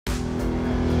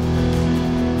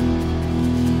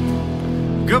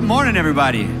Good morning,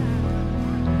 everybody.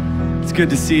 It's good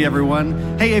to see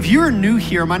everyone. Hey, if you're new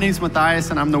here, my name's Matthias,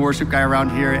 and I'm the worship guy around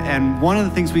here. And one of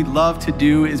the things we love to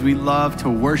do is we love to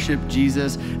worship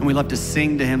Jesus, and we love to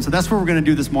sing to him. So that's what we're going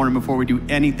to do this morning before we do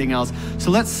anything else.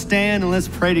 So let's stand and let's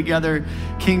pray together.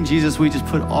 King Jesus, we just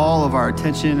put all of our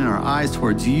attention and our eyes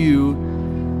towards you,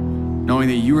 knowing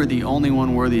that you are the only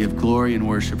one worthy of glory and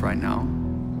worship right now.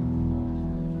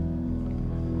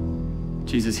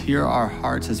 Jesus, hear our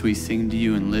hearts as we sing to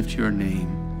you and lift your name.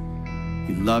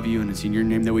 We love you, and it's in your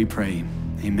name that we pray.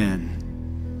 Amen.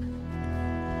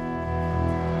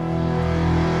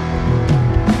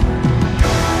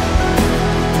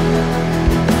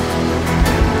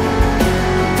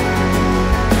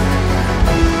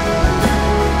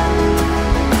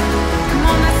 Come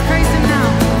on, let's praise him now.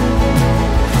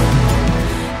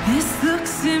 This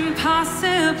looks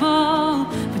impossible,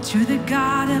 but you're the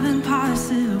God of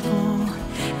impossible.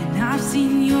 And I've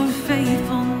seen your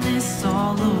faithfulness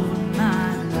all over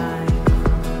my life.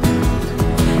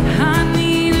 I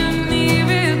need a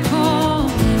miracle.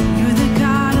 You're the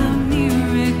God of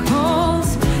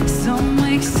miracles. Some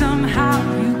way, somehow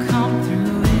you come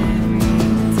through every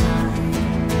time.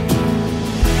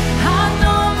 I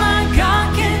know my God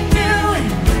can do it,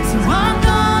 so I'm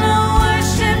gonna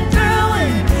worship through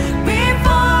it.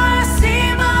 Before I see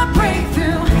my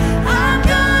breakthrough, I'm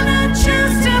gonna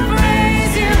choose to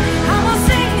praise you. I will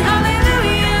sing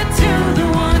hallelujah to the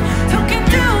one who can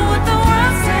do what the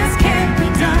world says can't be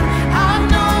done. I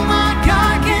know my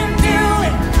God can do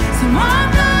it, so I'm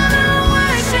gonna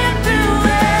worship through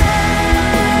it.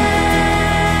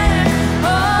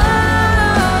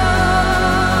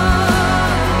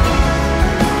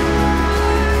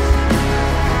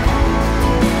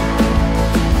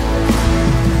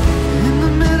 In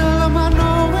the middle of my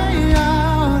no way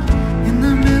out, in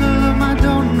the middle of my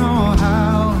don't know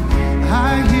how,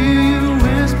 I hear you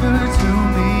whisper to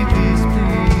me, peace, be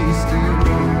still.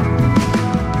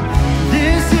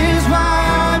 This is why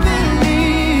I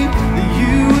believe that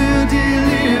you will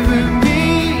deliver me.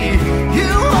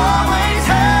 You always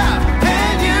have,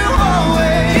 and you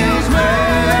always will.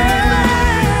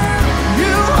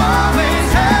 You always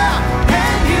have,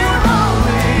 and you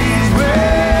always will.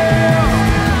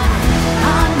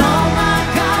 I know my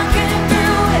God can do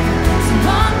it, so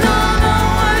I'm gonna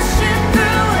worship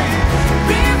through it.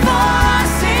 Before I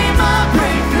see my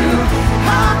breakthrough,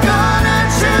 I'm gonna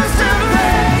choose to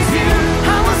praise you.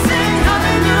 I will sing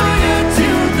hallelujah to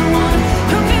the one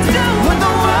who can do what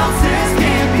the world says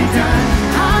can't be done.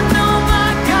 I know my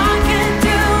God can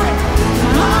do it,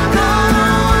 so I'm gonna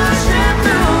worship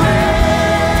through it.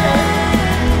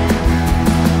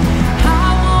 I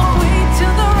won't wait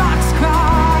till the rocks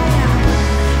cry out.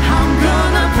 I'm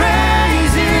gonna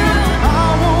praise you. I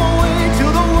won't wait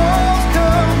till the walls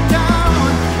come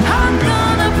down. I'm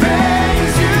gonna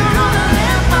praise you. Gonna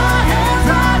lift my hands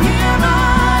right here,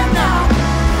 right now.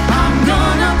 I'm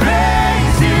gonna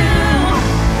praise you.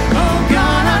 Oh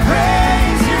God, I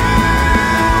praise you.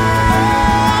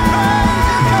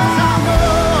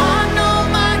 I know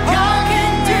my God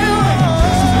can do it,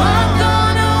 so I'm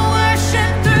gonna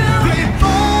worship through it.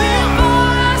 Before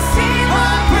I see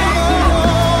my breakthrough,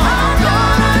 I'm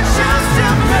gonna choose to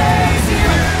praise you.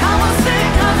 I will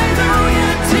sing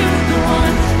hallelujah to the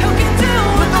one who can do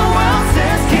what the world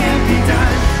says can't be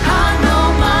done. I know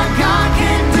my God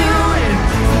can do it,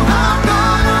 so I'm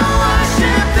gonna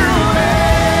worship through it.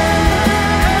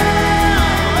 I'm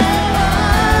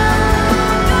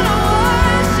gonna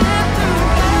worship through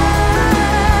it.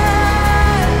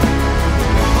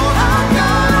 I'm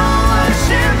gonna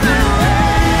worship through it.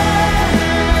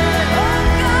 Oh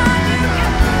God, you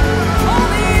can,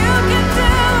 only you can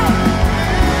do it.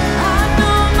 I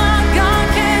know my God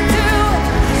can do it,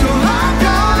 so I'm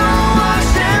gonna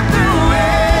worship through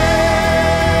it.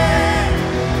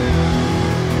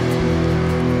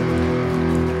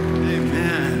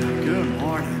 Amen. Good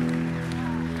morning.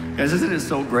 Guys, isn't it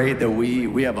so great that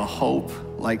we have a hope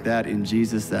like that in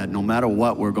Jesus, that no matter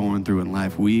what we're going through in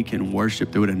life, we can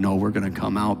worship through it and know we're going to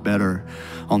come out better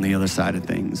on the other side of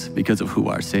things because of who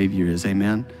our Savior is.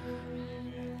 Amen.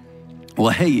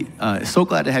 Well, hey, so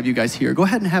glad to have you guys here. Go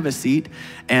ahead and have a seat.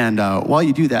 And while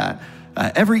you do that,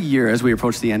 every year as we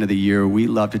approach the end of the year, we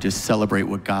love to just celebrate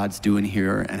what God's doing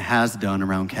here and has done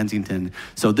around Kensington.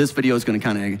 So this video is going to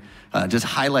kind of just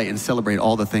highlight and celebrate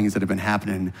all the things that have been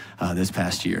happening this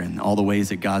past year and all the ways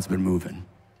that God's been moving.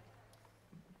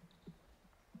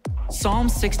 Psalm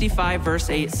 65 verse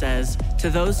 8 says, "To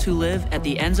those who live at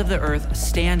the ends of the earth,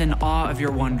 stand in awe of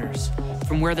your wonders.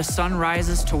 From where the sun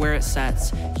rises to where it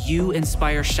sets, you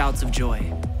inspire shouts of joy."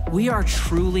 We are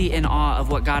truly in awe of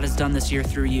what God has done this year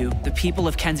through you, the people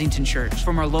of Kensington Church.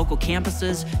 From our local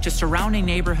campuses to surrounding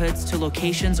neighborhoods to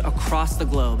locations across the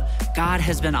globe, God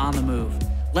has been on the move.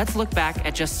 Let's look back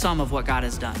at just some of what God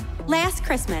has done. Last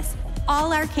Christmas,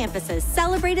 all our campuses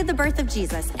celebrated the birth of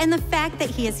Jesus and the fact that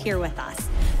he is here with us.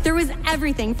 There was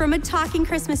everything from a talking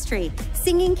Christmas tree,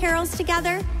 singing carols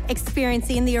together,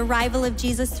 experiencing the arrival of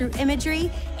Jesus through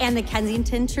imagery, and the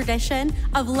Kensington tradition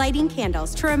of lighting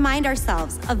candles to remind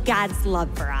ourselves of God's love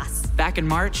for us. Back in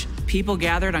March, people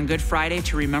gathered on Good Friday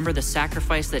to remember the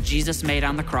sacrifice that Jesus made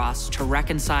on the cross to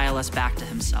reconcile us back to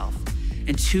himself.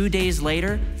 And 2 days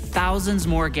later, thousands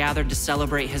more gathered to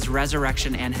celebrate his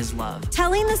resurrection and his love.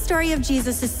 Telling the story of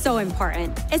Jesus is so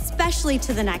important, especially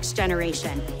to the next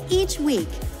generation. Each week,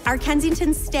 our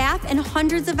Kensington staff and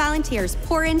hundreds of volunteers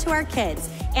pour into our kids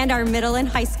and our middle and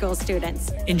high school students.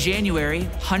 In January,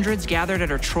 hundreds gathered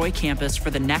at our Troy campus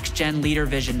for the Next Gen Leader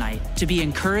Vision Night to be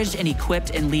encouraged and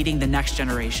equipped in leading the next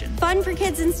generation. Fun for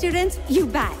kids and students? You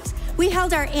bet. We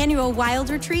held our annual Wild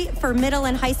Retreat for middle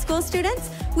and high school students.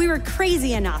 We were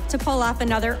crazy enough to pull off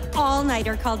another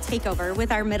all-nighter called Takeover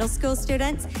with our middle school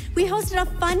students. We hosted a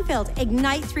fun-filled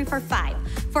Ignite 3 for 5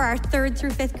 for our 3rd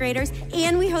through 5th graders,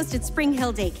 and we hosted Spring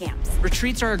Hill Day Camps.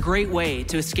 Retreats are a great way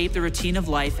to escape the routine of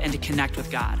life and to connect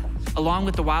with God. Along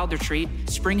with the Wild Retreat,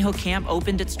 Spring Hill Camp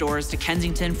opened its doors to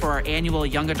Kensington for our annual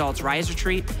Young Adults Rise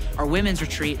Retreat, our Women's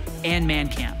Retreat, and Man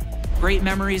Camp. Great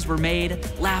memories were made,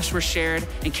 laughs were shared,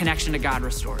 and connection to God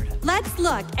restored. Let's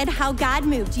look at how God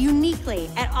moved uniquely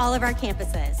at all of our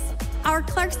campuses. Our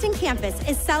Clarkston campus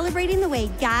is celebrating the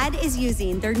way God is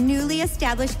using their newly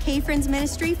established K-Friends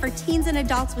ministry for teens and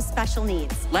adults with special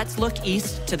needs. Let's look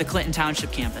east to the Clinton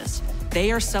Township campus.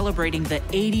 They are celebrating the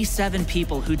 87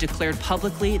 people who declared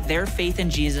publicly their faith in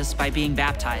Jesus by being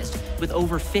baptized, with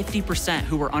over 50%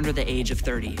 who were under the age of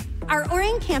 30. Our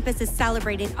Orion Campus is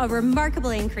celebrating a remarkable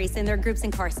increase in their groups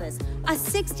and courses, a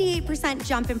 68%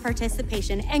 jump in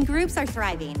participation, and groups are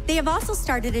thriving. They have also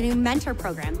started a new mentor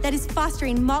program that is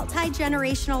fostering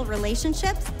multi-generational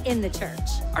relationships in the church.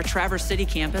 Our Traverse City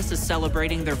campus is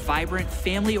celebrating their vibrant,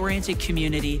 family-oriented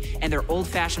community and their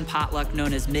old-fashioned potluck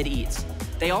known as Mid-Eats.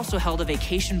 They also held a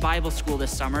vacation Bible school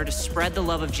this summer to spread the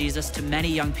love of Jesus to many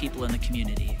young people in the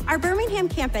community. Our Birmingham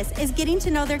campus is getting to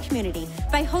know their community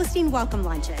by hosting welcome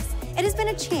lunches. It has been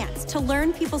a chance to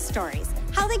learn people's stories,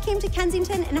 how they came to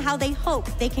Kensington, and how they hope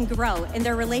they can grow in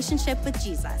their relationship with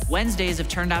Jesus. Wednesdays have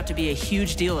turned out to be a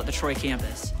huge deal at the Troy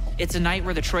campus. It's a night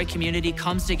where the Troy community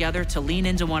comes together to lean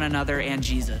into one another and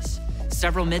Jesus.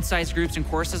 Several mid-sized groups and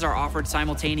courses are offered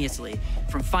simultaneously,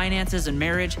 from finances and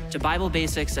marriage to Bible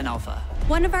basics and Alpha.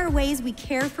 One of our ways we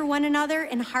care for one another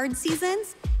in hard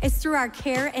seasons is through our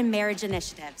care and marriage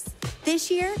initiatives. This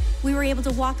year, we were able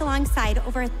to walk alongside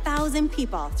over 1,000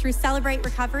 people through Celebrate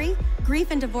Recovery,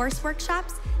 grief and divorce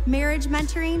workshops, marriage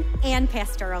mentoring, and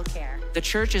pastoral care. The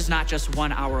church is not just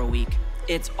 1 hour a week,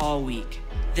 it's all week.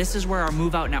 This is where our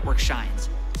Move Out network shines.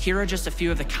 Here are just a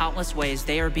few of the countless ways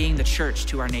they are being the church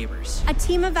to our neighbors. A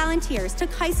team of volunteers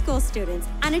took high school students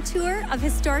on a tour of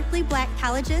historically Black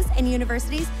colleges and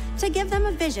universities to give them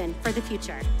a vision for the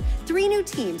future. 3 new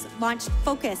teams launched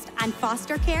focused on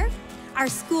foster care. Our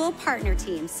school partner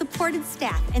team supported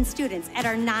staff and students at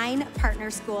our 9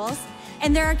 partner schools.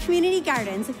 And there are community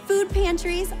gardens, food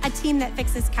pantries, a team that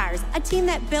fixes cars, a team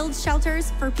that builds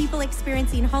shelters for people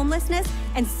experiencing homelessness,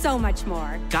 and so much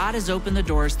more. God has opened the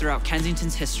doors throughout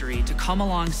Kensington's history to come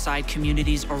alongside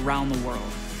communities around the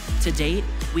world. To date,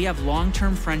 we have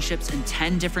long-term friendships in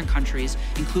 10 different countries,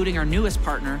 including our newest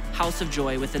partner, House of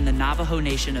Joy, within the Navajo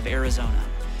Nation of Arizona.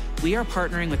 We are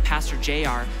partnering with Pastor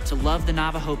JR to love the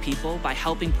Navajo people by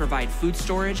helping provide food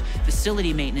storage,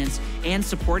 facility maintenance, and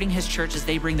supporting his church as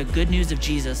they bring the good news of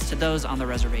Jesus to those on the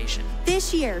reservation.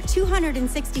 This year,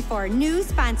 264 new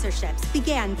sponsorships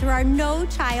began through our No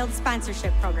Child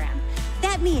Sponsorship Program.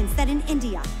 That means that in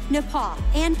India, Nepal,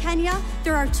 and Kenya,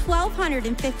 there are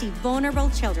 1,250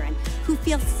 vulnerable children who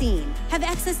feel seen, have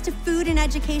access to food and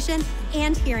education,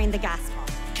 and hearing the gospel.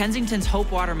 Kensington's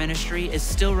Hope Water Ministry is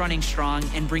still running strong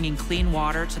and bringing clean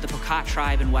water to the Pokot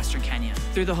tribe in Western Kenya.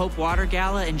 Through the Hope Water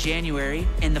Gala in January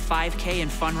and the 5K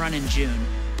and Fun Run in June,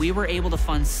 we were able to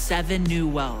fund 7 new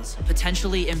wells,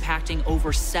 potentially impacting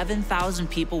over 7,000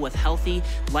 people with healthy,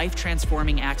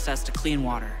 life-transforming access to clean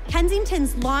water.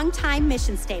 Kensington's longtime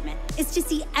mission statement is to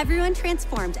see everyone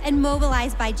transformed and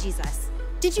mobilized by Jesus.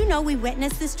 Did you know we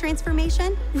witnessed this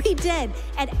transformation? We did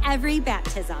at every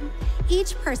baptism.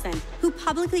 Each person who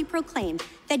publicly proclaimed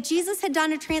that Jesus had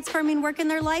done a transforming work in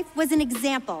their life was an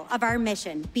example of our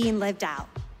mission being lived out.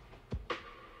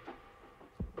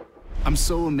 I'm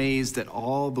so amazed at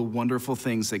all the wonderful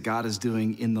things that God is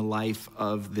doing in the life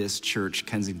of this church,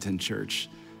 Kensington Church.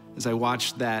 As I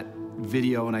watch that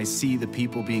video and I see the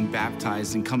people being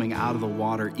baptized and coming out of the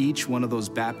water, each one of those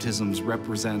baptisms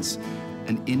represents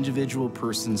an individual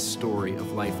person's story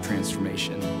of life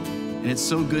transformation. And it's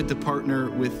so good to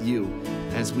partner with you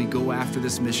as we go after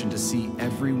this mission to see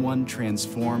everyone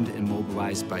transformed and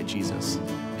mobilized by Jesus.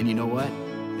 And you know what?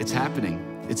 It's happening.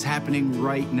 It's happening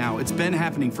right now. It's been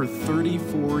happening for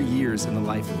 34 years in the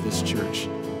life of this church.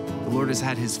 The Lord has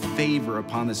had his favor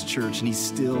upon this church, and he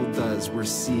still does. We're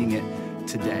seeing it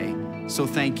today. So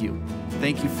thank you.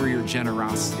 Thank you for your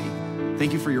generosity.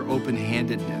 Thank you for your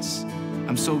open-handedness.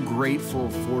 I'm so grateful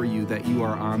for you that you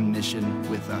are on mission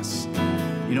with us.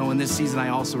 You know, in this season, I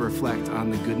also reflect on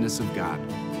the goodness of God.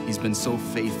 He's been so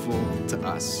faithful to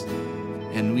us.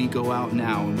 And we go out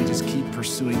now and we just keep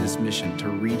pursuing this mission to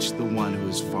reach the one who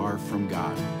is far from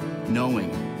God,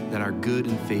 knowing that our good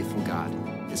and faithful God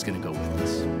is going to go with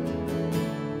us.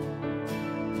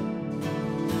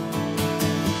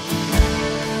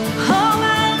 All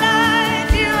my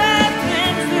life you have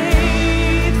been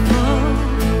faithful.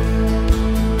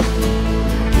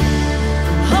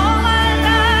 All my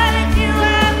life you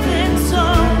have been so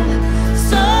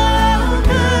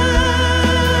good.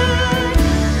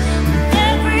 With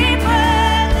every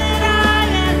breath that I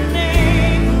am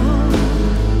able,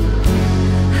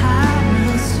 I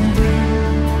will sing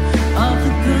of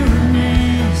the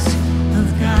goodness of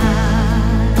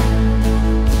God.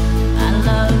 I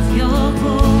love your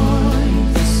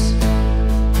voice.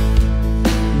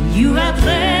 You have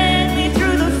led me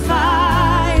through the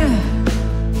fire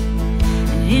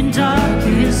and in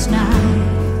darkest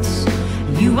nights.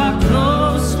 You are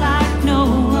close like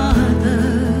no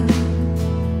other.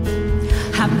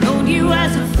 I've known you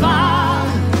as a father.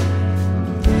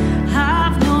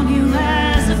 I've known you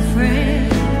as a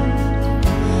friend.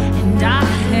 And I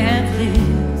have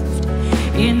lived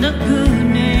in the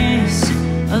goodness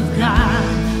of God.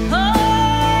 Oh,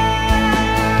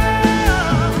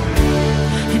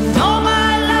 and all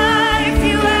my life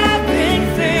you have been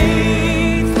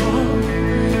faithful.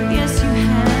 Yes, you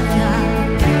have, God.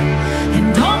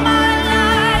 And all my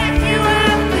life you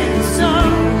have been so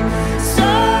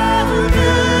good.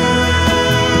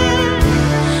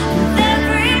 With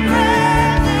every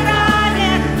breath that I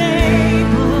am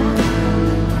able,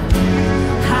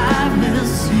 I will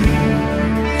sing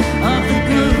of the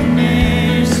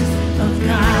goodness of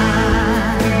God.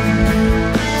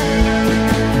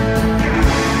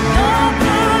 Your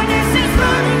goodness is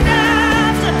running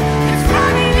after, it's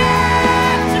running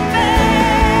after me.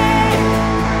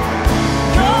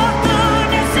 Your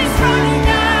goodness is running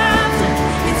after,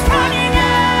 it's running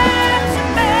after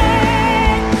me.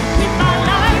 With my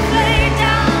life laid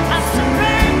down, I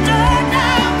surrender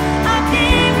now. I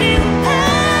give you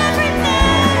everything.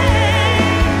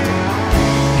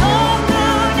 Your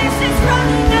goodness is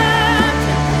running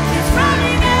after, it's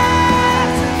running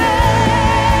after me.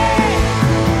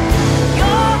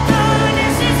 Your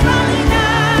goodness is running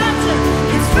after,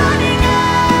 it's running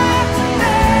after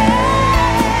me.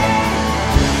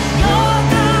 Your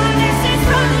goodness is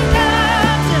running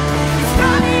after, it's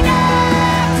running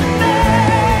after me.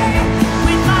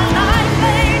 With my life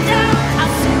laid down, I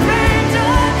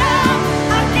surrender now.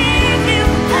 I give you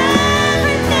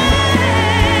everything.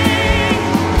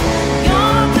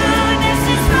 Your goodness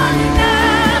is running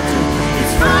after,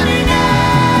 it's running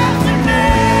after me.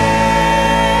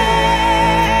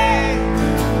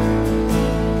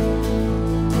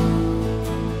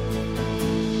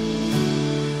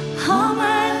 All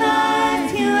my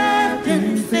life you have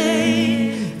been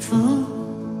faithful.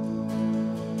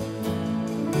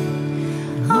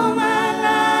 All my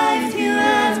life you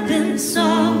have been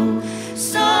so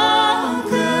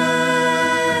good.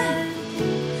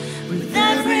 With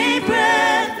every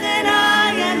breath that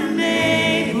I am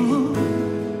able,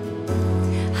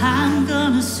 I'm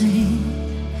gonna sing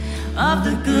of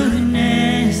the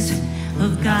goodness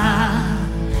of God.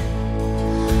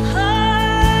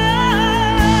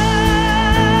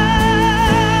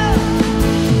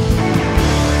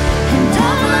 And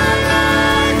all my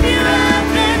life you have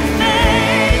been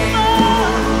faithful.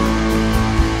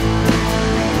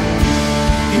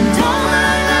 And all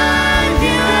my life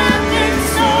you have been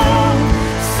so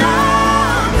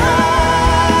good.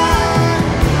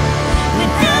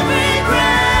 With every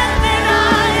breath that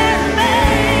I am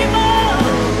able,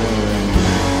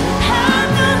 I'm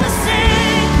gonna sing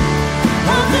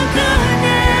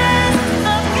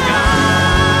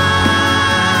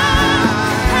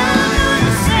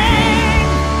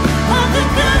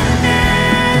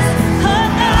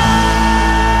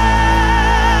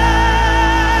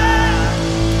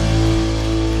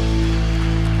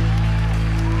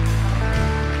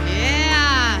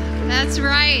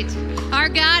right. Our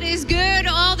God is good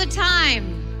all the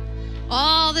time.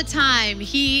 All the time.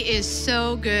 He is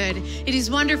so good. It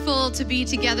is wonderful to be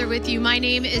together with you. My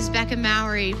name is Becca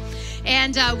Mowry,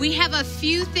 and we have a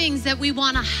few things that we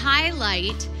want to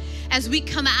highlight as we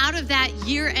come out of that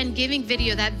year-end giving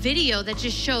video, that video that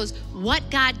just shows what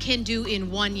God can do in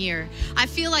 1 year. I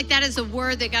feel like that is a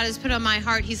word that God has put on my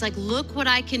heart. He's like, look what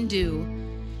I can do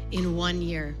in 1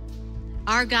 year.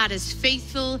 Our God is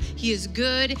faithful, He is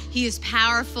good, He is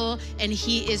powerful, and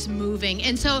He is moving.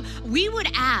 And so we would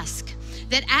ask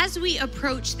that as we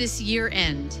approach this year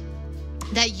end,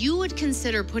 that you would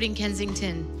consider putting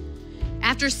Kensington,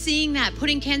 after seeing that,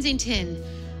 putting Kensington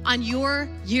on your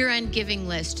year-end giving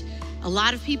list. A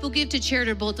lot of people give to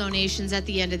charitable donations at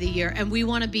the end of the year, and we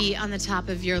want to be on the top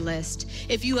of your list.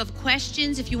 If you have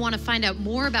questions, if you want to find out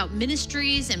more about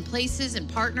ministries and places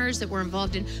and partners that we're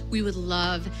involved in, we would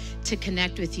love to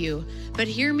connect with you. But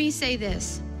hear me say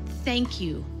this: thank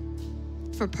you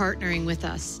for partnering with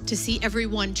us to see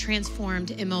everyone transformed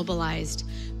and mobilized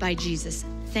by Jesus.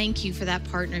 Thank you for that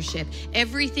partnership.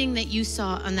 Everything that you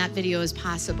saw on that video is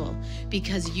possible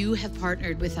because you have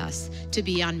partnered with us to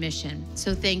be on mission.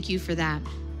 So thank you for that.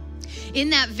 In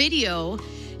that video,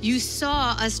 you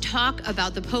saw us talk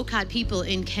about the Pokot people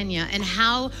in Kenya and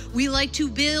how we like to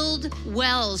build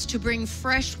wells to bring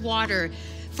fresh water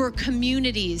for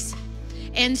communities.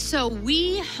 And so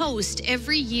we host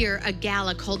every year a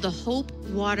gala called the Hope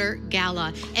Water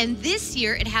Gala. And this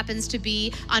year it happens to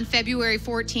be on February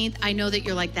 14th. I know that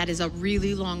you're like, that is a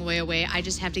really long way away. I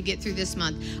just have to get through this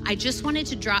month. I just wanted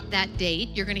to drop that date.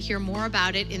 You're going to hear more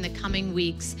about it in the coming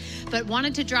weeks, but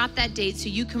wanted to drop that date so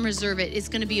you can reserve it. It's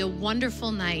going to be a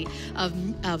wonderful night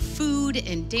of food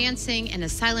and dancing and a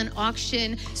silent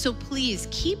auction. So please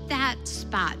keep that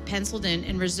spot penciled in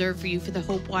and reserved for you for the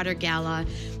Hope Water Gala.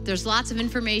 There's lots of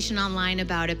information online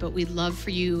about it, but we'd love for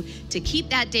you to keep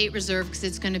that date reserved because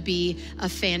it's going to be a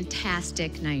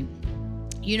fantastic night.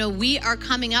 You know, we are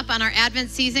coming up on our Advent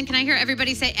season. Can I hear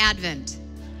everybody say Advent?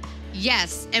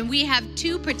 Yes, and we have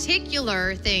two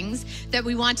particular things that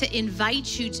we want to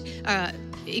invite you to,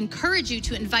 encourage you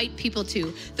to invite people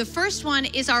to. The first one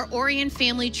is our Orion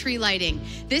family tree lighting.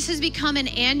 This has become an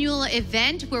annual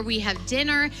event where we have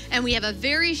dinner and we have a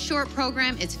very short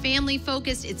program. It's family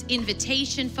focused, it's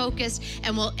invitation focused,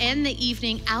 and we'll end the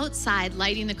evening outside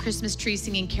lighting the Christmas tree,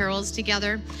 singing carols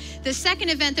together. The second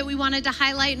event that we wanted to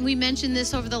highlight, and we mentioned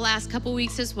this over the last couple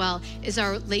weeks as well, is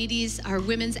our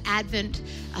women's Advent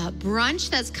brunch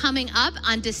that's coming up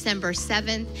on December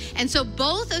 7th. And so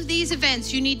both of these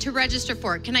events you need to register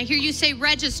for. Can I hear you say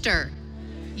register?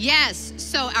 Yes.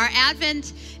 So our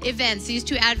Advent events, these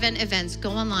two Advent events,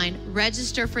 go online,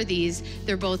 register for these.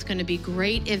 They're both going to be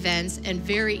great events and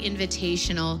very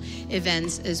invitational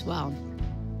events as well.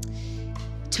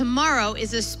 Tomorrow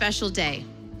is a special day.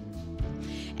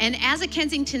 And as a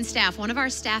Kensington staff, one of our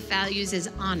staff values is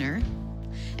honor.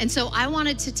 And so I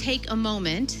wanted to take a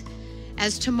moment,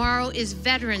 as tomorrow is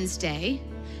Veterans Day,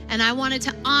 and I wanted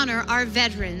to honor our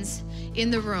veterans in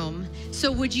the room.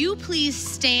 So would you please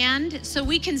stand so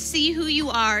we can see who you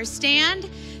are? Stand.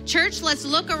 Church, let's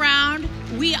look around.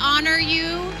 We honor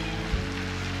you.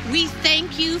 We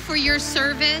thank you for your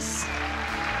service.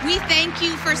 We thank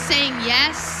you for saying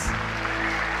yes.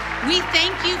 We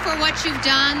thank you for what you've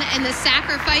done and the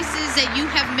sacrifices that you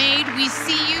have made. We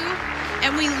see you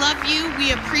and we love you.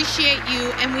 We appreciate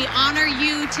you and we honor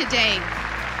you today.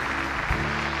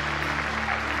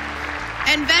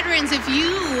 And veterans, if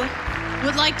you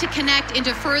would like to connect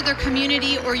into further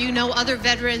community, or you know other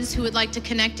veterans who would like to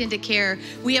connect into care,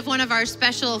 we have one of our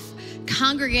special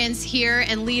congregants here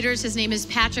and leaders. His name is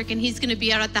Patrick, and he's going to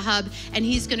be out at the hub, and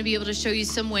he's going to be able to show you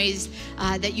some ways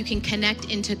that you can connect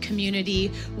into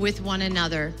community with one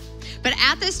another. But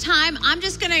at this time, I'm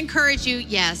just going to encourage you,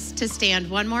 yes, to stand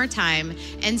one more time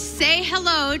and say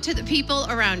hello to the people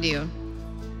around you.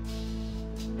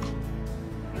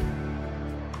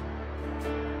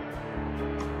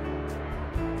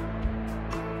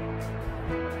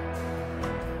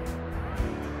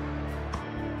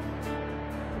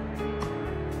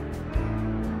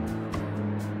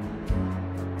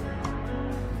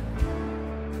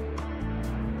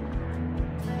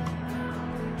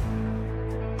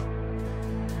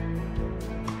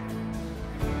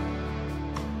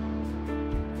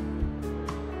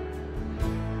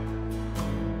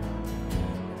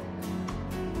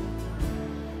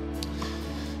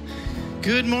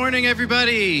 Good morning,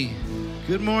 everybody.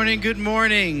 Good morning, good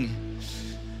morning.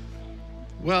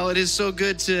 Well, it is so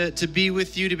good to be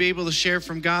with you, to be able to share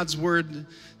from God's word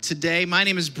today. My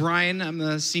name is Brian. I'm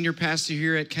the senior pastor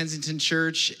here at Kensington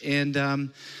Church. And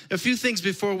a few things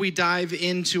before we dive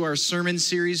into our sermon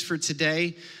series for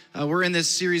today. We're in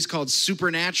this series called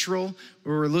Supernatural,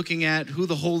 where we're looking at who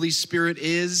the Holy Spirit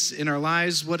is in our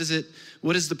lives. What is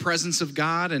the presence of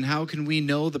God, and how can we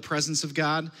know the presence of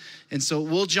God? And so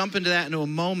we'll jump into that in a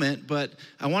moment, but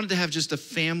I wanted to have just a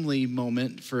family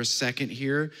moment for a second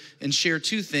here and share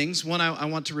two things. One, I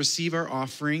want to receive our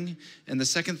offering, and the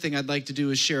second thing I'd like to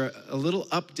do is share a little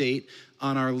update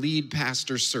on our lead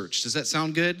pastor search. Does that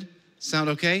sound good? Sound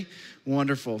okay?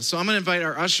 Wonderful. So I'm going to invite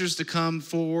our ushers to come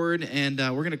forward, and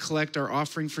we're going to collect our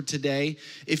offering for today.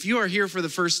 If you are here for the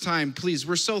first time, please,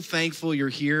 we're so thankful you're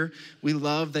here. We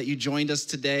love that you joined us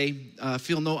today.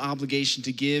 Feel no obligation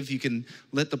to give. You can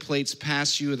let the plates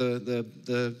pass you,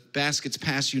 the baskets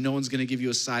pass you. No one's going to give you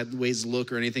a sideways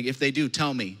look or anything. If they do,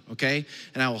 tell me, okay?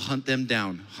 And I will hunt them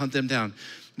down.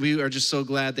 We are just so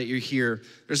glad that you're here.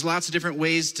 There's lots of different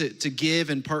ways to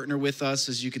give and partner with us,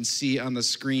 as you can see on the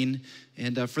screen.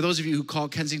 And for those of you who call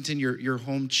Kensington your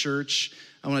home church,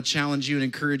 I want to challenge you and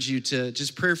encourage you to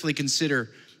just prayerfully consider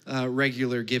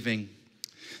regular giving.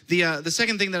 The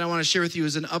second thing that I want to share with you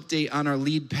is an update on our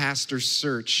lead pastor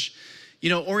search. You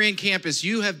know, Orion Campus,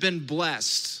 you have been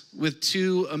blessed with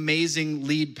two amazing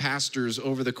lead pastors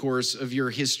over the course of your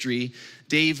history,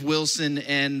 Dave Wilson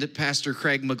and Pastor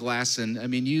Craig McGlasson. I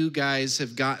mean, you guys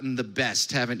have gotten the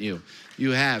best, haven't you?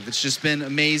 You have. It's just been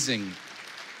amazing.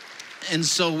 And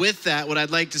so with that, what I'd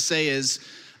like to say is,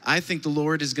 I think the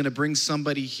Lord is going to bring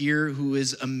somebody here who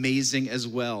is amazing as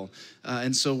well.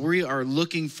 And so we are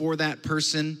looking for that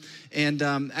person. And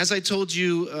as I told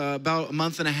you about a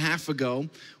month and a half ago,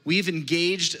 we've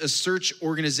engaged a search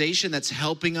organization that's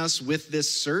helping us with this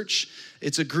search.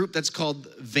 It's a group that's called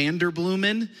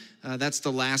Vanderbloemen. That's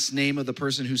the last name of the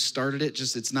person who started it.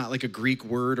 Just, it's not like a Greek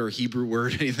word or Hebrew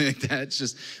word or anything like that. It's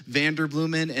just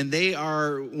Vanderbloemen. And they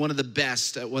are one of the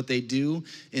best at what they do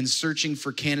in searching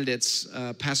for candidates,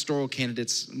 pastoral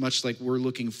candidates, much like we're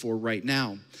looking for right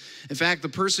now. In fact, the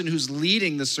person who's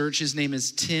leading the search, his name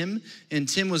is Tim, and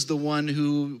Tim was the one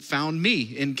who found me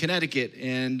in Connecticut,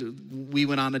 and we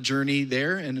went on a journey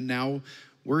there, and now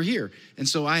we're here. And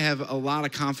so I have a lot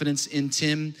of confidence in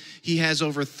Tim. He has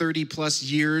over 30 plus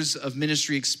years of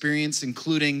ministry experience,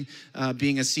 including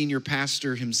being a senior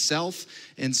pastor himself.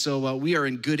 And so we are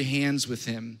in good hands with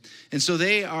him. And so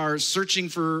they are searching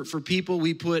for people.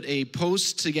 We put a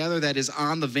post together that is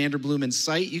on the Vanderbloemen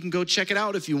site. You can go check it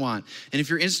out if you want. And if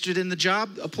you're interested in the job,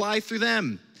 apply through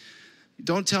them.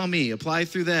 Don't tell me, apply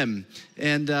through them.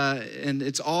 And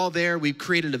it's all there. We've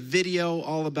created a video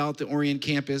all about the Orion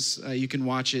Campus. You can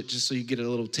watch it just so you get a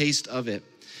little taste of it.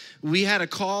 We had a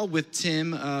call with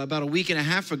Tim about a week and a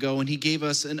half ago, and he gave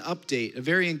us an update, a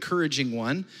very encouraging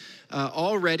one.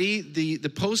 Already, the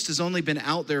post has only been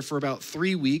out there for about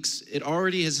 3 weeks. It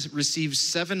already has received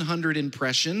 700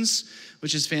 impressions,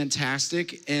 which is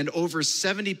fantastic, and over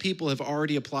 70 people have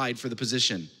already applied for the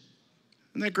position.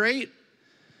 Isn't that great?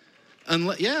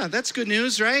 Yeah, that's good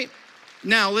news, right?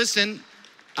 Now, listen,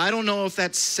 I don't know if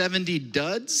that's 70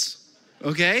 duds,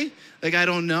 okay? Like, I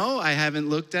don't know. I haven't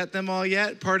looked at them all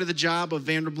yet. Part of the job of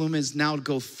Vanderbloemen is now to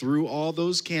go through all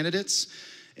those candidates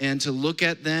and to look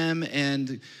at them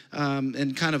and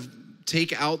kind of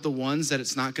take out the ones that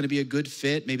it's not going to be a good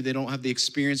fit. Maybe they don't have the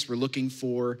experience we're looking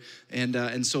for.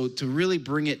 And so to really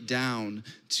bring it down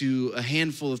to a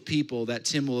handful of people that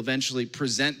Tim will eventually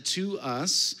present to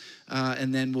us,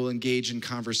 and then we'll engage in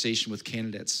conversation with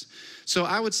candidates. So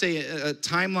I would say a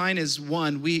timeline is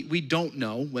one, we don't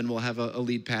know when we'll have a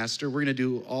lead pastor. We're going to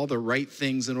do all the right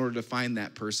things in order to find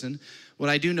that person. What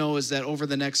I do know is that over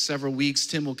the next several weeks,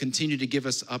 Tim will continue to give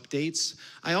us updates.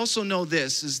 I also know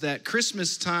this, is that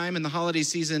Christmas time and the holiday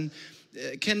season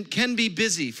can be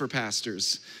busy for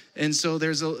pastors. And so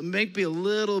there's maybe a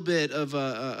little bit of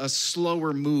a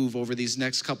slower move over these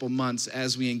next couple months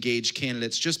as we engage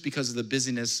candidates, just because of the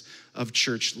busyness of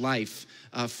church life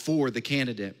for the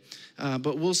candidate.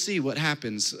 But we'll see what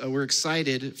happens. We're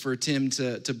excited for Tim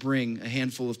to bring a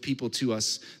handful of people to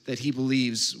us that he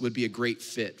believes would be a great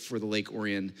fit for the Lake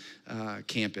Orion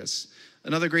campus.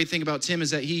 Another great thing about Tim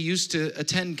is that he used to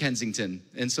attend Kensington,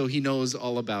 and so he knows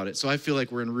all about it. So I feel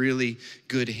like we're in really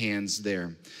good hands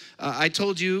there. I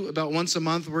told you about once a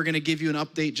month we're going to give you an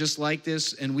update just like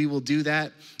this, and we will do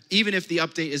that. Even if the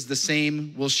update is the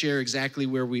same, we'll share exactly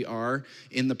where we are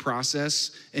in the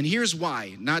process. And here's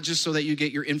why. Not just so that you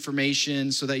get your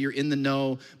information, so that you're in the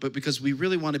know, but because we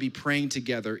really want to be praying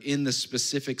together in the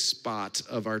specific spot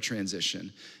of our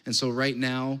transition. And so right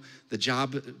now, the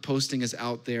job posting is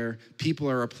out there, people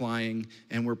are applying,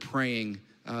 and we're praying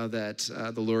that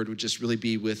the Lord would just really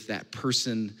be with that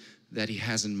person that he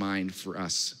has in mind for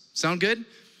us. Sound good?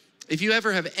 If you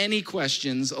ever have any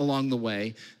questions along the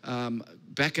way,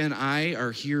 Becca and I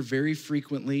are here very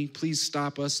frequently. Please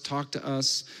stop us, talk to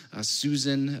us,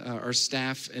 Susan, our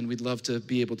staff, and we'd love to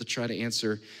be able to try to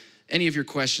answer any of your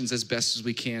questions as best as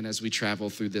we can as we travel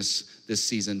through this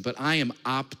season. But I am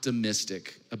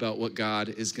optimistic about what God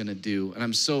is gonna do. And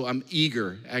I'm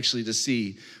eager actually to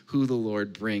see who the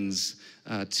Lord brings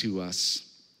to us.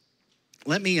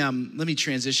 Let me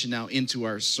transition now into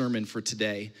our sermon for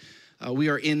today. We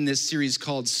are in this series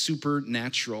called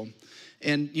Supernatural.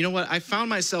 And you know what? I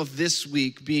found myself this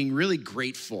week being really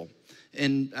grateful.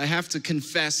 And I have to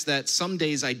confess that some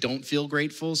days I don't feel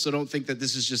grateful, so don't think that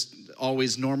this is just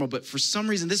always normal. But for some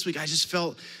reason this week, I just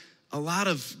felt a lot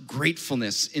of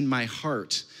gratefulness in my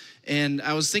heart. And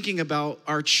I was thinking about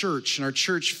our church and our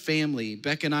church family.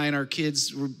 Beck and I and our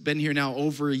kids, we've been here now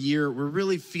over a year. We're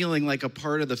really feeling like a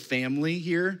part of the family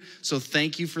here. So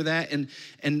thank you for that.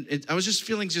 I was just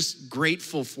feeling just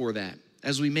grateful for that.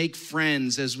 As we make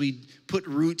friends, as we put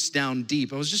roots down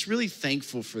deep. I was just really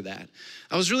thankful for that.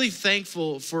 I was really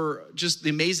thankful for just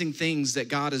the amazing things that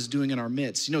God is doing in our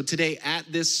midst. You know, today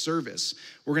at this service,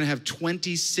 we're gonna have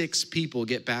 26 people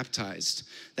get baptized.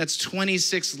 That's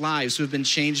 26 lives who have been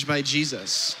changed by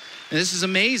Jesus. And this is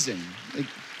amazing. Like,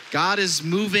 God is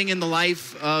moving in the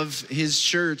life of his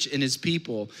church and his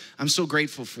people. I'm so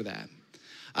grateful for that.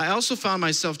 I also found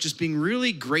myself just being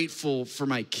really grateful for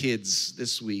my kids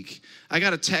this week. I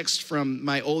got a text from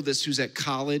my oldest who's at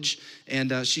college,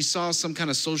 and she saw some kind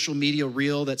of social media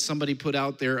reel that somebody put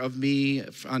out there of me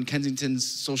on Kensington's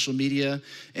social media,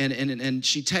 and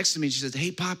she texted me, she said,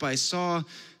 "Hey, Papa, I saw,"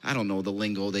 I don't know the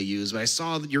lingo they use, but I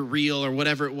saw your reel or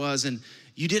whatever it was, and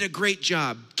you did a great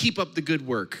job. Keep up the good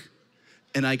work.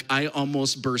 And I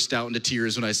almost burst out into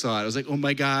tears when I saw it. I was like, oh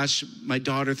my gosh, my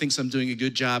daughter thinks I'm doing a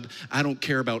good job. I don't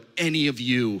care about any of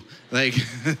you. Like,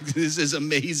 this is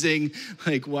amazing.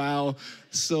 Like, wow.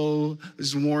 So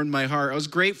this warmed my heart. I was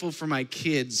grateful for my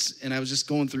kids, and I was just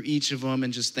going through each of them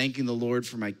and just thanking the Lord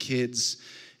for my kids.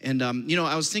 And, you know,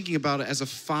 I was thinking about it as a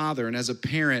father and as a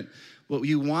parent. What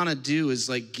you want to do is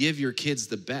like give your kids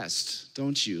the best,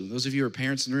 don't you? Those of you who are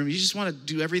parents in the room, you just want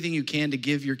to do everything you can to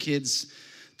give your kids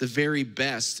the very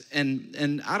best.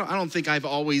 And I don't think I've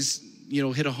always, you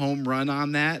know, hit a home run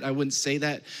on that. I wouldn't say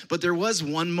that. But there was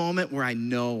one moment where I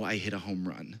know I hit a home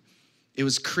run. It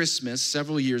was Christmas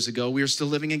several years ago. We were still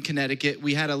living in Connecticut.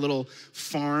 We had a little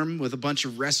farm with a bunch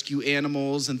of rescue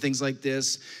animals and things like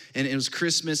this. And it was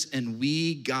Christmas, and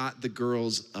we got the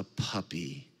girls a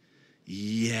puppy.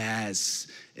 Yes.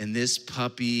 And this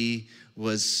puppy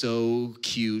was so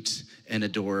cute and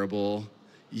adorable.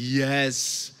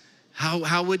 Yes.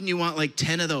 How wouldn't you want like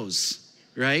 10 of those,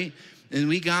 right? And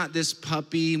we got this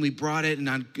puppy and we brought it, and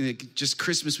on just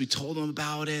Christmas, we told them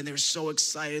about it, and they were so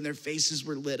excited, and their faces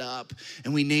were lit up,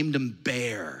 and we named him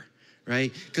Bear,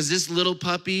 right? Because this little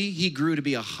puppy, he grew to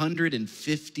be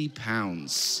 150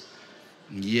 pounds.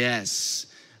 Yes.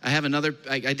 I have another,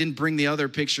 I didn't bring the other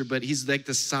picture, but he's like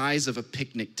the size of a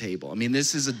picnic table. I mean,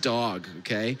 this is a dog,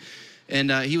 okay?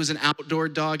 And he was an outdoor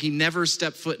dog. He never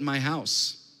stepped foot in my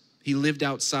house. He lived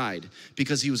outside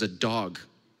because he was a dog,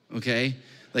 okay?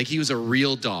 Like, he was a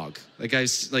real dog.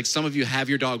 Like some of you have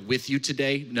your dog with you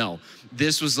today. No,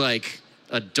 this was like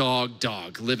a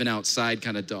dog living outside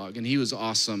kind of dog, and he was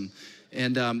awesome.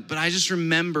 And but I just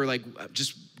remember like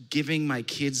just giving my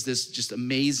kids this just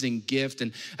amazing gift.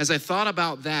 And as I thought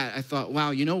about that, I thought, wow,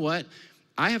 you know what?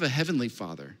 I have a heavenly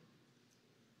Father.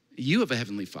 You have a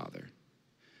heavenly Father.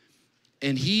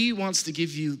 And he wants to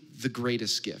give you the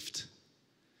greatest gift.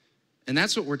 And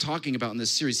that's what we're talking about in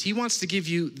this series. He wants to give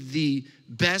you the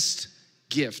best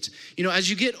gift. You know, as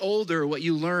you get older, what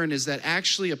you learn is that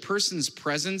actually a person's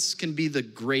presence can be the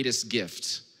greatest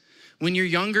gift. When you're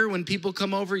younger, when people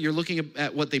come over, you're looking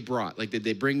at what they brought. Like, did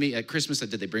they bring me, at Christmas,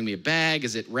 did they bring me a bag?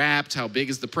 Is it wrapped? How big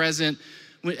is the present?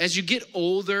 As you get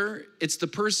older, it's the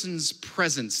person's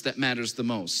presence that matters the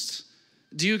most.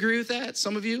 Do you agree with that,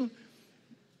 some of you?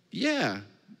 Yeah,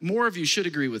 more of you should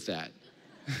agree with that.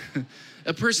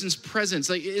 A person's presence.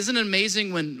 Like, isn't it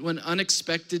amazing when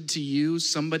unexpected to you,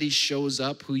 somebody shows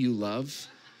up who you love?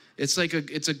 It's like a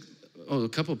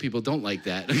couple of people don't like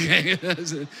that, okay?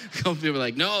 A couple of people are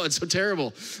like, no, it's so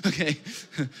terrible, okay?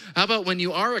 How about when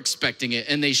you are expecting it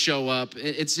and they show up?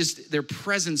 It's just, their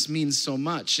presence means so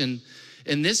much. And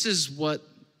this is what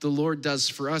the Lord does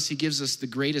for us. He gives us the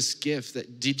greatest gift.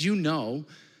 That, did you know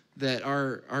that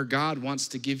our God wants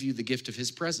to give you the gift of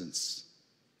his presence?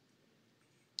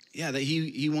 Yeah, that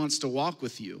he wants to walk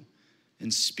with you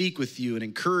and speak with you and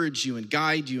encourage you and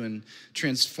guide you and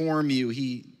transform you.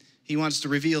 He He wants to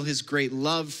reveal his great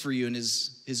love for you and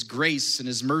his grace and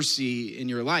his mercy in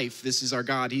your life. This is our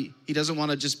God. He doesn't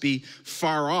want to just be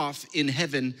far off in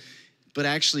heaven, but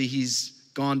actually he's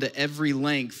gone to every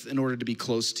length in order to be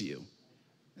close to you.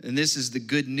 And this is the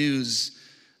good news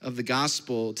of the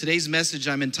gospel. Today's message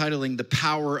I'm entitling The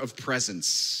Power of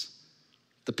Presence.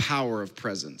 The Power of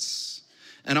Presence.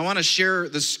 And I want to share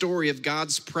the story of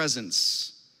God's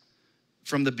presence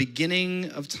from the beginning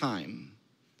of time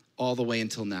all the way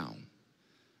until now.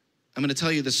 I'm going to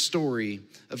tell you the story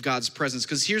of God's presence,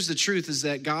 because here's the truth, is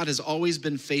that God has always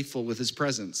been faithful with his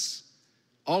presence.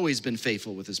 Always been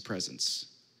faithful with his presence.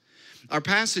 Our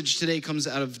passage today comes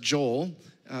out of Joel.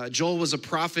 Joel was a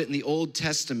prophet in the Old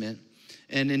Testament.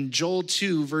 And in Joel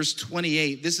 2, verse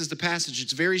 28, this is the passage.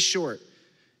 It's very short.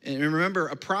 And remember,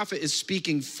 a prophet is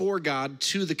speaking for God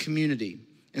to the community.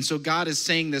 And so God is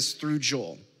saying this through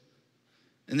Joel.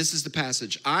 And this is the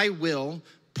passage. I will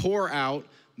pour out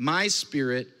my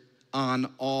spirit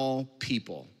on all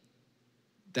people.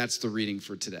 That's the reading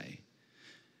for today.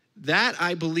 That,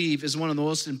 I believe, is one of the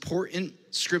most important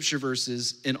scripture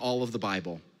verses in all of the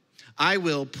Bible. I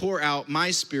will pour out my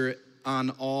spirit on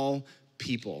all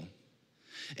people.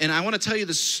 And I want to tell you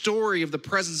the story of the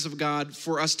presence of God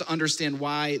for us to understand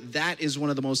why that is one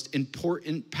of the most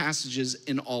important passages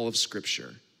in all of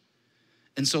Scripture.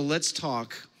 And so let's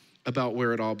talk about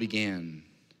where it all began.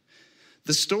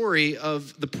 The story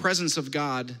of the presence of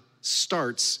God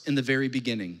starts in the very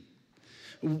beginning.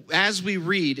 As we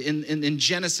read in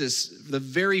Genesis, the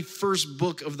very first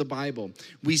book of the Bible,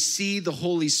 we see the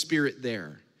Holy Spirit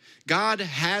there. God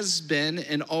has been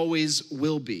and always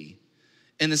will be.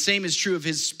 And the same is true of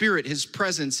his spirit, his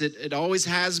presence. It always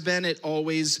has been, it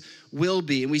always will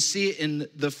be. And we see it in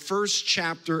the first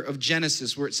chapter of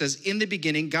Genesis, where it says, in the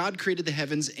beginning, God created the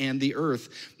heavens and the earth.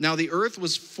 Now the earth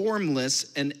was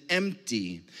formless and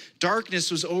empty. Darkness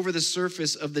was over the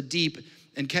surface of the deep.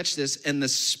 And catch this, and the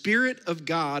Spirit of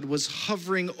God was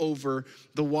hovering over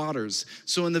the waters.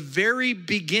 So in the very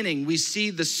beginning, we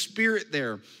see the Spirit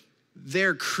there.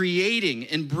 They're creating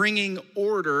and bringing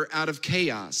order out of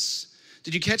chaos.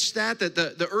 Did you catch that? That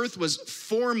the earth was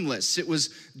formless. It was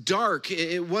dark.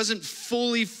 It wasn't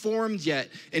fully formed yet.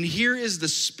 And here is the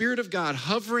Spirit of God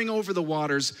hovering over the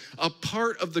waters, a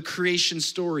part of the creation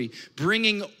story,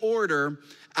 bringing order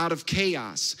out of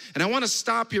chaos. And I want to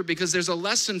stop here because there's a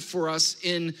lesson for us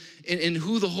in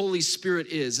who the Holy Spirit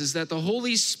is that the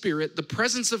Holy Spirit, the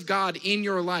presence of God in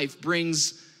your life,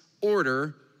 brings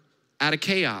order out of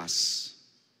chaos.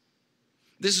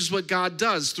 This is what God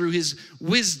does through his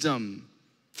wisdom,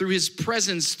 through his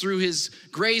presence, through his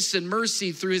grace and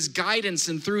mercy, through his guidance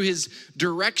and through his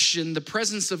direction. The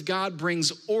presence of God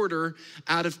brings order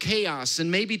out of chaos. And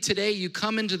maybe today you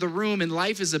come into the room and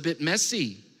life is a bit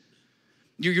messy.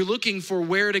 You're looking for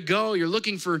where to go. You're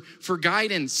looking for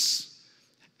guidance.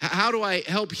 How do I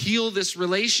help heal this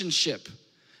relationship?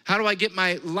 How do I get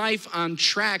my life on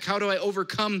track? How do I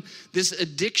overcome this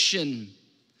addiction?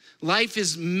 Life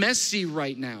is messy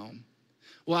right now.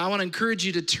 Well, I want to encourage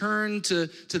you to turn to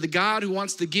the God who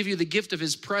wants to give you the gift of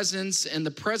his presence, and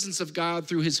the presence of God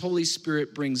through his Holy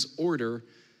Spirit brings order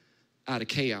out of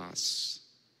chaos.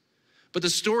 But the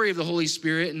story of the Holy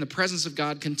Spirit and the presence of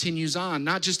God continues on,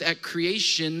 not just at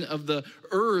creation of the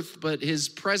earth, but his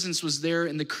presence was there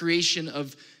in the creation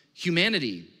of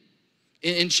humanity.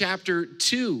 In chapter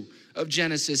 2 of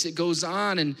Genesis, it goes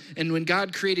on, and when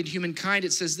God created humankind,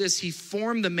 it says this: he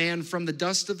formed the man from the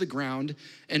dust of the ground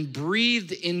and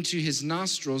breathed into his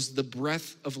nostrils the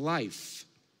breath of life.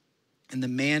 And the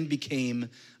man became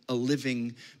a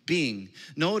living being.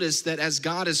 Notice that as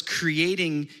God is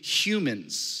creating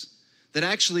humans, that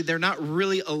actually they're not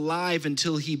really alive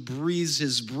until he breathes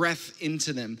his breath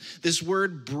into them. This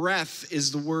word breath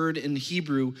is the word in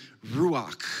Hebrew,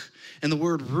 ruach. And the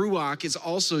word ruach is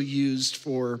also used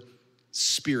for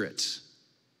spirit.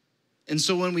 And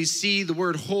so when we see the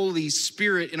word Holy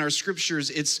Spirit in our scriptures,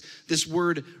 it's this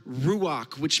word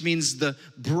ruach, which means the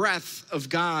breath of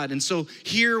God. And so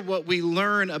here what we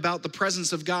learn about the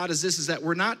presence of God is this, is that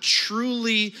we're not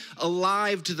truly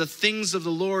alive to the things of the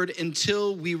Lord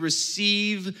until we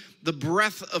receive the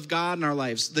breath of God in our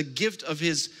lives, the gift of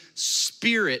his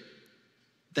Spirit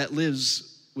that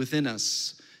lives within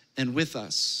us and with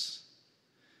us.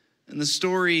 And the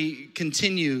story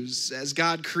continues as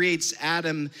God creates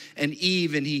Adam and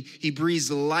Eve, and he breathes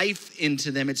life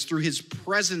into them. It's through his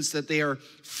presence that they are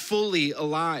fully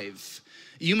alive.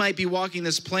 You might be walking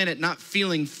this planet not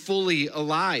feeling fully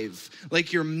alive,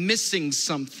 like you're missing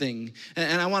something.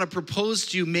 And I want to propose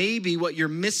to you, maybe what you're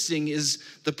missing is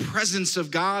the presence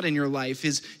of God in your life,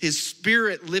 his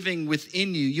Spirit living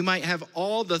within you. You might have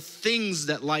all the things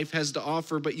that life has to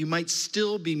offer, but you might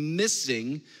still be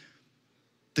missing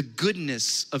the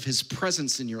goodness of his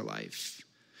presence in your life.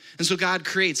 And so God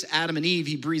creates Adam and Eve.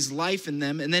 He breathes life in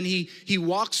them, and then he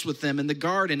walks with them in the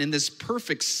garden in this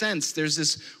perfect sense. There's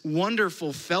this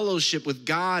wonderful fellowship with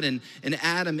God and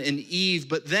Adam and Eve.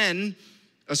 But then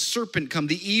a serpent comes,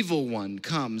 the evil one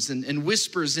comes and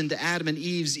whispers into Adam and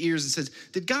Eve's ears and says,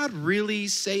 did God really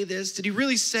say this? Did he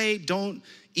really say, don't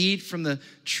eat from the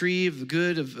tree of the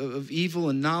good of evil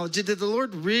and knowledge? Did the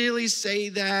Lord really say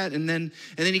that? And then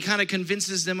he kind of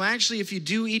convinces them, actually, if you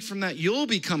do eat from that, you'll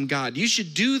become God. You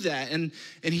should do that. And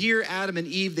here Adam and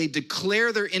Eve, they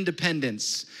declare their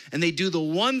independence, and they do the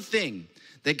one thing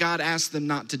that God asked them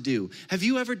not to do. Have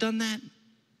you ever done that?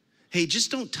 Hey,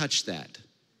 just don't touch that.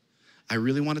 I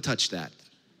really want to touch that.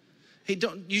 Hey,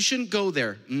 you shouldn't go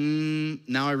there.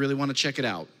 Now I really want to check it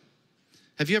out.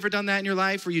 Have you ever done that in your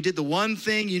life where you did the one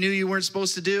thing you knew you weren't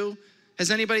supposed to do?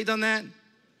 Has anybody done that?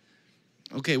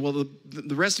 Okay, well,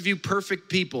 the rest of you perfect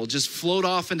people just float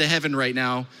off into heaven right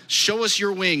now. Show us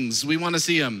your wings. We want to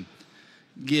see them.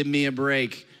 Give me a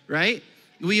break, right?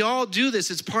 We all do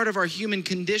this. It's part of our human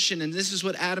condition, and this is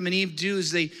what Adam and Eve do,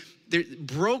 is their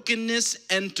brokenness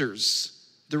enters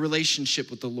the relationship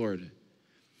with the Lord.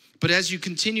 But as you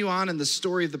continue on in the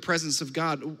story of the presence of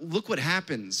God, look what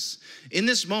happens. In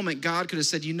this moment, God could have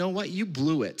said, you know what? You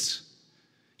blew it.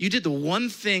 You did the one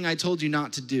thing I told you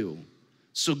not to do.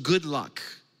 So good luck.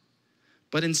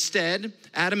 But instead,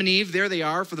 Adam and Eve, there they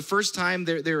are. For the first time,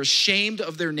 they're ashamed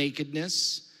of their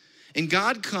nakedness. And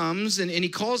God comes and he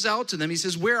calls out to them. He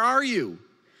says, where are you?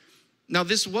 Now,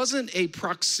 this wasn't a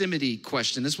proximity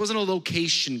question. This wasn't a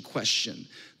location question.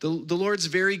 The Lord's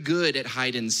very good at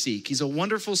hide and seek. He's a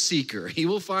wonderful seeker. He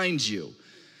will find you.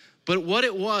 But what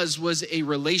it was a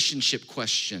relationship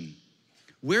question.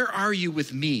 Where are you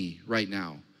with me right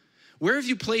now? Where have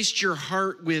you placed your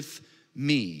heart with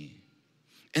me?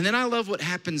 And then I love what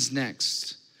happens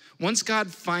next. Once God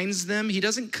finds them, he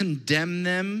doesn't condemn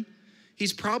them.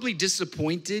 He's probably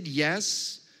disappointed,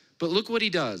 yes. But look what he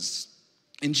does.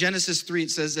 In Genesis 3, it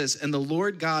says this, and the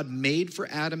Lord God made for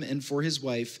Adam and for his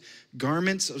wife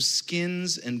garments of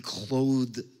skins and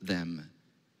clothed them.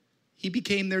 He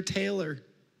became their tailor.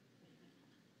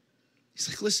 He's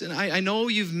like, listen, I know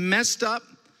you've messed up,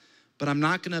 but I'm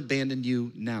not going to abandon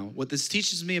you now. What this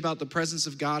teaches me about the presence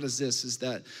of God is this, is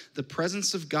that the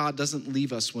presence of God doesn't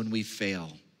leave us when we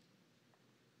fail.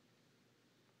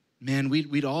 Man,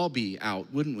 we'd all be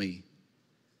out, wouldn't we?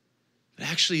 But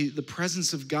actually, the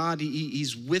presence of God,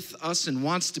 he's with us and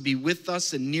wants to be with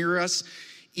us and near us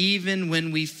even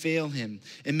when we fail him.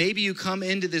 And maybe you come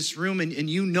into this room and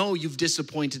you know you've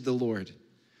disappointed the Lord.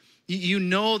 You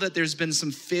know that there's been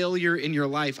some failure in your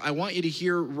life. I want you to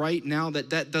hear right now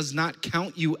that does not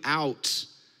count you out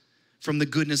from the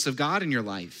goodness of God in your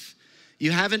life.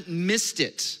 You haven't missed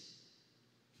it.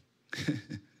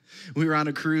 We were on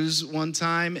a cruise one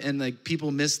time and like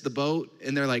people missed the boat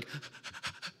and they're like,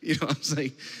 you know, I was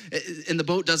like, and the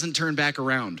boat doesn't turn back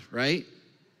around, right?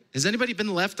 Has anybody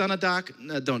been left on a dock?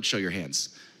 No, don't show your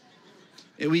hands.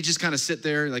 And we just kind of sit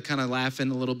there, like kind of laughing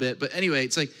a little bit. But anyway,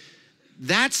 it's like,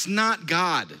 that's not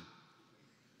God.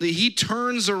 He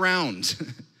turns around.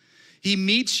 He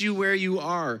meets you where you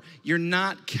are. You're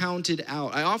not counted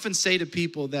out. I often say to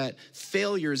people that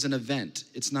failure is an event.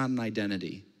 It's not an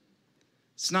identity.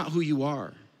 It's not who you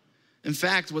are. In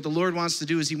fact, what the Lord wants to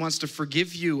do is he wants to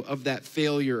forgive you of that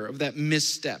failure, of that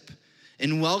misstep,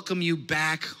 and welcome you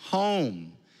back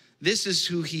home. This is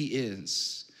who he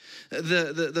is.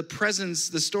 The presence,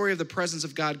 the story of the presence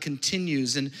of God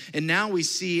continues. And now we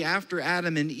see after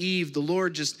Adam and Eve, the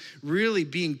Lord just really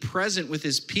being present with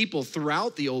his people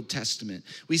throughout the Old Testament.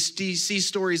 We see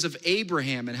stories of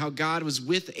Abraham and how God was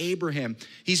with Abraham.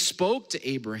 He spoke to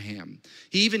Abraham.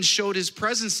 He even showed his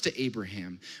presence to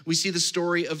Abraham. We see the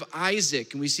story of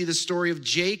Isaac and we see the story of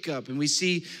Jacob and we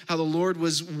see how the Lord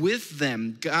was with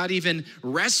them. God even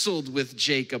wrestled with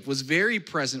Jacob, was very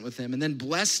present with him and then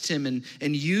blessed him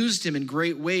and used him in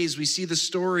great ways. We see the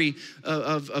story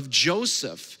of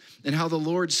Joseph and how the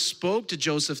Lord spoke to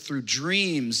Joseph through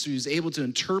dreams. He was able to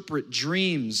interpret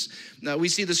dreams. We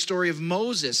see the story of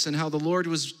Moses and how the Lord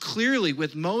was clearly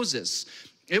with Moses.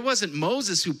 It wasn't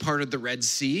Moses who parted the Red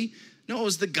Sea. No, it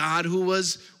was the God who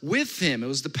was with him. It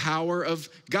was the power of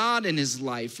God in his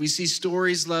life. We see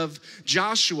stories of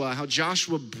Joshua, how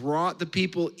Joshua brought the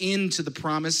people into the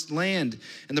promised land,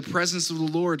 and the presence of the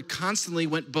Lord constantly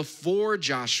went before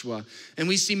Joshua. And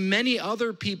we see many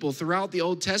other people throughout the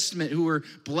Old Testament who were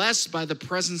blessed by the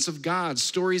presence of God.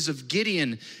 Stories of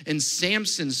Gideon and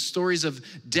Samson, stories of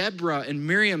Deborah and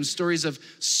Miriam, stories of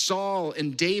Saul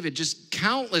and David, just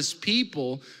countless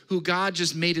people who God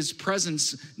just made his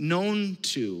presence known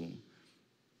to.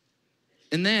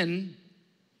 And then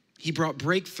he brought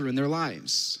breakthrough in their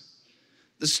lives.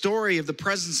 The story of the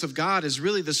presence of God is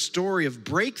really the story of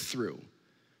breakthrough.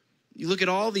 You look at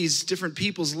all these different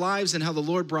people's lives and how the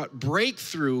Lord brought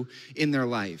breakthrough in their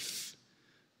life.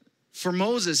 For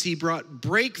Moses, he brought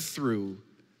breakthrough.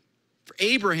 For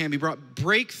Abraham, he brought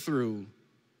breakthrough.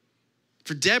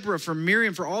 For Deborah, for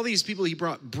Miriam, for all these people, he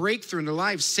brought breakthrough in their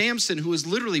lives. Samson, who was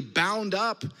literally bound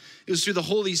up, it was through the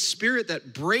Holy Spirit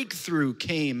that breakthrough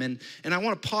came. And I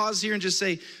want to pause here and just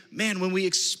say, man, when we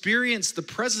experience the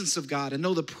presence of God and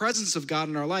know the presence of God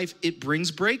in our life, it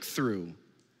brings breakthrough.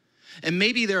 And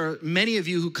maybe there are many of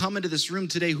you who come into this room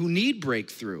today who need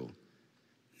breakthrough.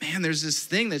 Man, there's this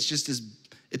thing that's just,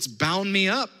 it's bound me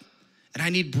up. And I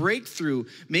need breakthrough.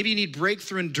 Maybe you need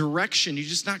breakthrough in direction. You're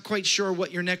just not quite sure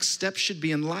what your next step should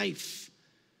be in life.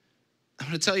 I'm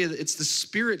going to tell you that it's the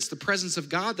Spirit, it's the presence of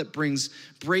God that brings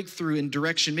breakthrough in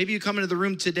direction. Maybe you come into the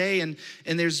room today and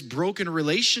there's broken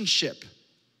relationship.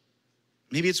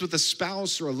 Maybe it's with a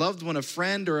spouse or a loved one, a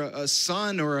friend or a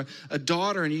son or a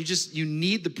daughter, and you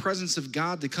need the presence of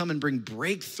God to come and bring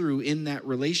breakthrough in that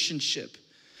relationship.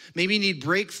 Maybe you need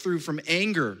breakthrough from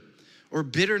anger or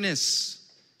bitterness.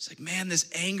 It's like, man, this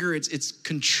anger, it's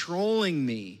controlling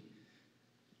me.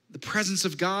 The presence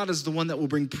of God is the one that will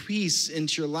bring peace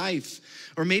into your life.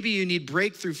 Or maybe you need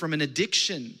breakthrough from an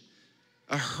addiction,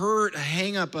 a hurt, a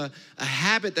hang-up, a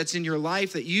habit that's in your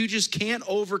life that you just can't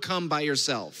overcome by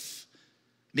yourself.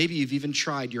 Maybe you've even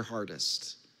tried your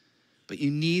hardest. But you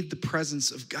need the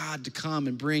presence of God to come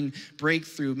and bring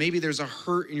breakthrough. Maybe there's a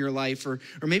hurt in your life, or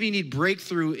maybe you need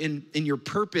breakthrough in your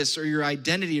purpose or your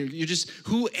identity. Or you're just,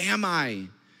 who am I?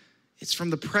 It's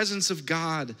from the presence of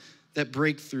God that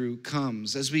breakthrough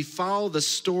comes. As we follow the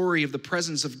story of the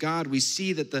presence of God, we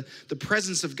see that the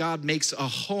presence of God makes a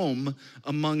home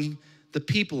among the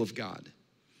people of God.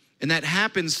 And that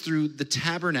happens through the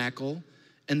tabernacle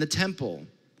and the temple.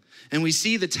 And we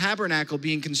see the tabernacle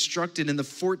being constructed in the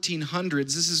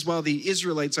 1400s. This is while the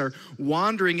Israelites are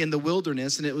wandering in the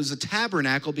wilderness, and it was a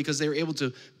tabernacle because they were able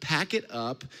to pack it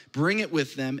up, bring it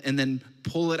with them, and then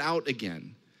pull it out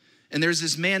again. And there's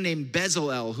this man named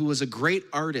Bezalel who was a great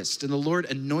artist, and the Lord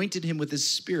anointed him with his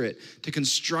Spirit to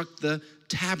construct the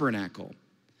tabernacle.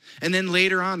 And then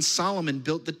later on, Solomon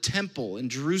built the temple in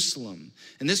Jerusalem.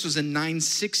 And this was in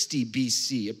 960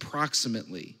 BC,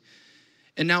 approximately.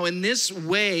 And now in this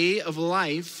way of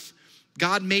life,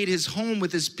 God made his home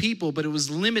with his people, but it was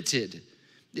limited.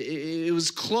 It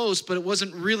was close, but it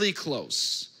wasn't really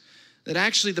close. That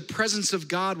actually the presence of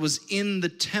God was in the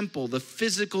temple, the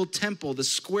physical temple, the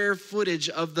square footage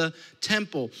of the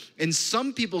temple. And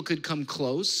some people could come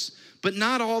close, but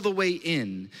not all the way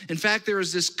in. In fact, there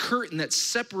was this curtain that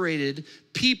separated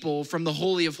people from the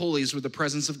Holy of Holies where the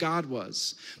presence of God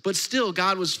was. But still,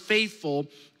 God was faithful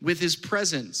with his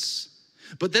presence.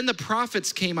 But then the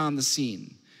prophets came on the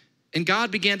scene, and God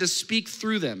began to speak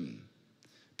through them.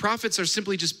 Prophets are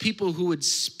simply just people who would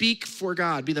speak for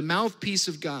God, be the mouthpiece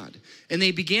of God. And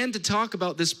they began to talk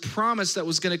about this promise that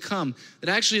was going to come, that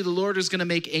actually the Lord was going to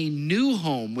make a new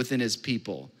home within his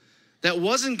people that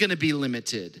wasn't going to be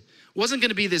limited, wasn't going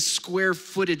to be this square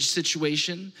footage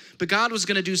situation, but God was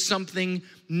going to do something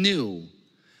new.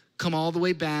 Come all the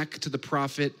way back to the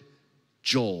prophet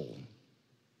Joel,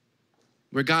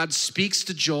 where God speaks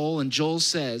to Joel, and Joel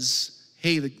says,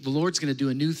 hey, the Lord's going to do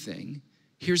a new thing.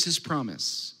 Here's his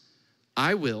promise.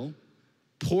 I will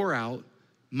pour out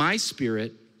my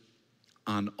Spirit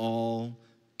on all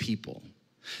people.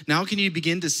 Now can you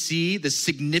begin to see the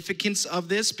significance of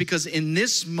this? Because in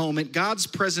this moment, God's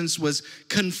presence was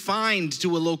confined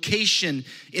to a location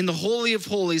in the Holy of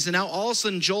Holies. And now all of a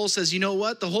sudden, Joel says, you know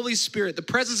what? The Holy Spirit, the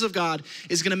presence of God,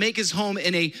 is going to make his home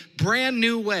in a brand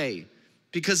new way.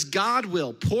 Because God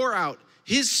will pour out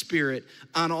his Spirit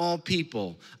on all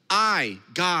people.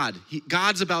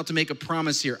 God's about to make a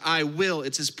promise here. I will,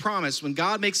 it's his promise. When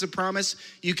God makes a promise,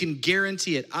 you can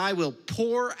guarantee it. I will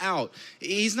pour out.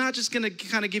 He's not just gonna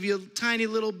kind of give you a tiny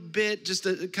little bit, just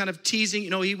a kind of teasing.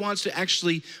 He wants to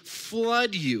actually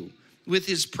flood you with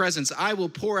his presence. I will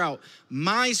pour out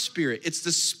my Spirit. It's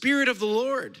the Spirit of the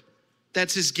Lord.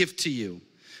 That's his gift to you.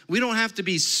 We don't have to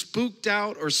be spooked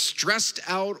out or stressed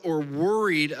out or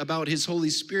worried about his Holy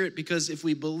Spirit, because if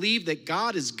we believe that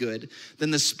God is good,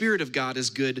 then the Spirit of God is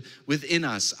good within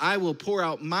us. I will pour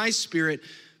out my Spirit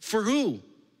for who?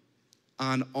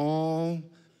 On all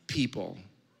people.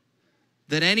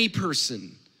 That any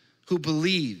person who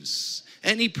believes,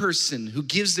 any person who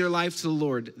gives their life to the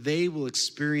Lord, they will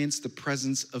experience the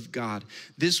presence of God.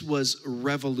 This was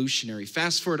revolutionary.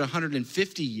 Fast forward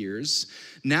 150 years.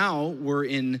 Now we're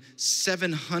in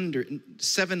 700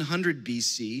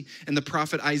 BC, and the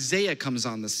prophet Isaiah comes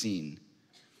on the scene.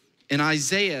 And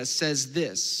Isaiah says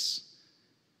this,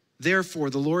 "Therefore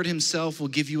the Lord himself will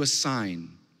give you a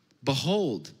sign.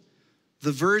 Behold,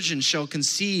 the virgin shall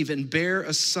conceive and bear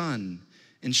a son,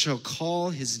 and shall call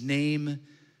his name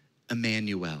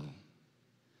Emmanuel."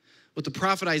 What the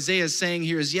prophet Isaiah is saying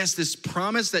here is, yes, this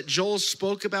promise that Joel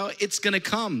spoke about, it's gonna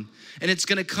come. And it's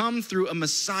gonna come through a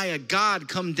Messiah, God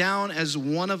come down as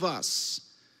one of us.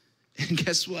 And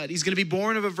guess what? He's gonna be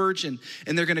born of a virgin,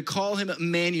 and they're gonna call him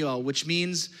Emmanuel, which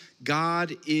means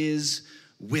God is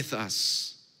with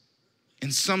us.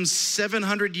 And some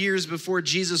 700 years before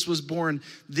Jesus was born,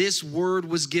 this word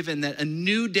was given that a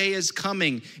new day is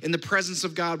coming in the presence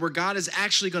of God, where God is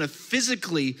actually gonna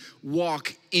physically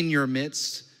walk in your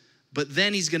midst, but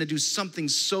then he's gonna do something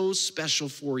so special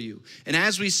for you. And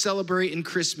as we celebrate in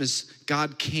Christmas,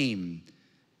 God came.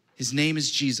 His name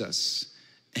is Jesus,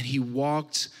 and he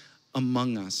walked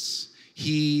among us.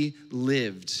 He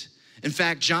lived. In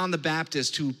fact, John the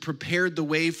Baptist, who prepared the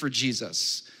way for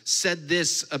Jesus, said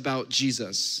this about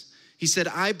Jesus. He said,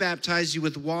 "I baptize you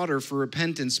with water for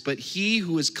repentance, but he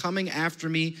who is coming after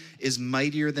me is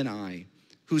mightier than I,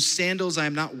 whose sandals I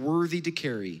am not worthy to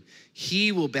carry.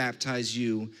 He will baptize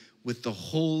you with the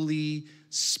Holy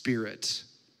Spirit."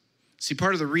 See,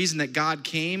 part of the reason that God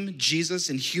came,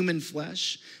 Jesus in human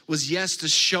flesh, was yes, to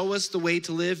show us the way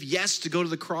to live, yes, to go to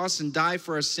the cross and die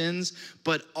for our sins,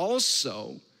 but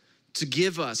also to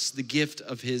give us the gift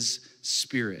of his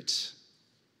Spirit.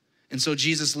 And so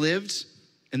Jesus lived,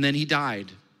 and then he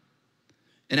died.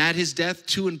 And at his death,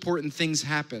 two important things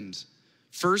happened.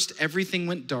 First, everything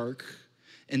went dark.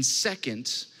 And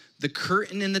second, the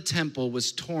curtain in the temple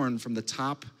was torn from the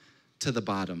top to the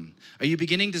bottom. Are you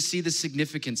beginning to see the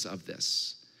significance of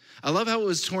this? I love how it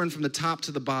was torn from the top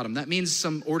to the bottom. That means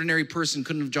some ordinary person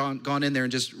couldn't have gone in there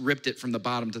and just ripped it from the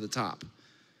bottom to the top.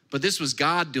 But this was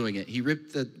God doing it. He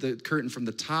ripped the curtain from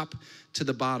the top to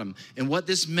the bottom. And what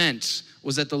this meant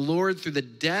was that the Lord, through the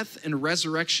death and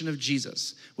resurrection of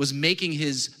Jesus, was making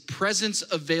his presence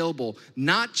available,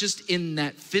 not just in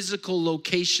that physical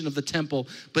location of the temple,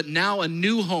 but now a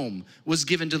new home was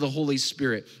given to the Holy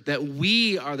Spirit, that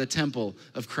we are the temple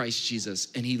of Christ Jesus,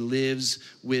 and he lives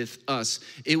with us.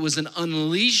 It was an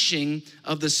unleashing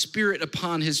of the Spirit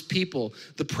upon his people.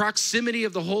 The proximity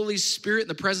of the Holy Spirit and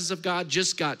the presence of God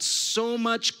just got so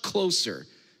much closer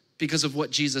because of what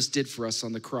Jesus did for us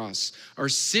on the cross. Our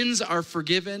sins are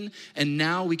forgiven, and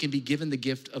now we can be given the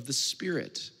gift of the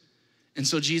Spirit. And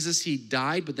so Jesus, he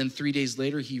died, but then 3 days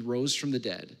later, he rose from the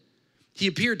dead. He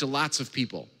appeared to lots of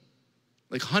people,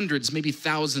 like hundreds, maybe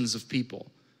thousands of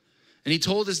people. And he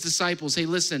told his disciples, hey,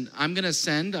 listen, I'm gonna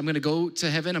ascend, I'm gonna go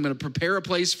to heaven, I'm gonna prepare a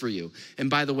place for you. And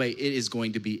by the way, it is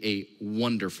going to be a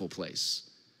wonderful place.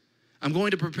 I'm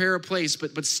going to prepare a place,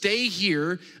 but stay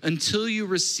here until you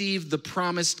receive the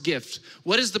promised gift.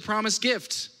 What is the promised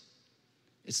gift?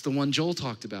 It's the one Joel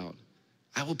talked about.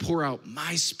 I will pour out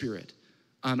my Spirit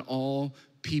on all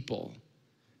people.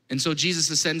 And so Jesus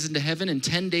ascends into heaven, and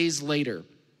 10 days later,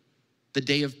 the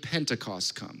day of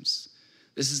Pentecost comes.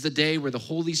 This is the day where the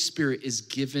Holy Spirit is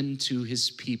given to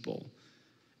his people.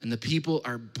 And the people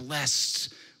are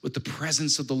blessed with the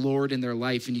presence of the Lord in their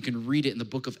life. And you can read it in the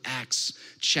book of Acts,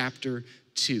 chapter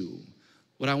 2.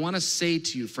 What I want to say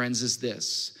to you, friends, is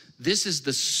this. This is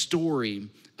the story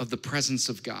of the presence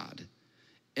of God.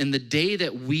 And the day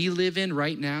that we live in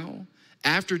right now,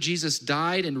 after Jesus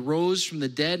died and rose from the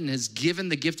dead and has given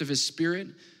the gift of his Spirit,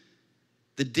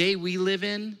 the day we live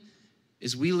in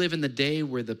is we live in the day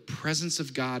where the presence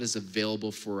of God is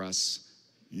available for us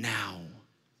now.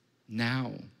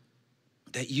 Now.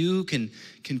 That you can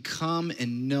come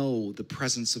and know the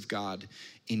presence of God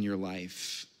in your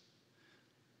life.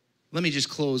 Let me just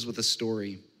close with a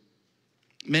story.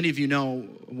 Many of you know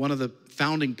one of the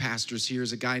founding pastors here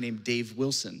is a guy named Dave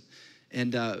Wilson.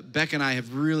 And Beck and I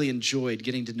have really enjoyed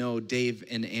getting to know Dave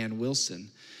and Ann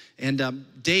Wilson. And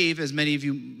Dave, as many of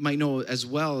you might know as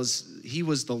well, he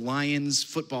was the Lions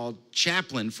football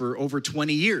chaplain for over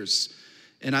 20 years.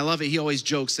 And I love it. He always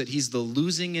jokes that he's the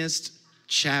losingest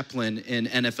chaplain in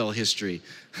NFL history.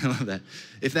 I love that.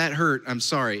 If that hurt, I'm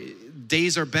sorry.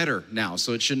 Days are better now,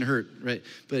 so it shouldn't hurt, right?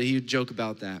 But he would joke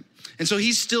about that. And so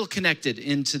he's still connected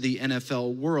into the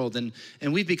NFL world, and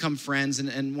we've become friends.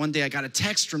 And one day I got a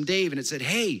text from Dave, and it said,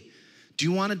 hey, do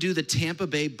you want to do the Tampa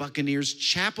Bay Buccaneers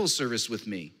chapel service with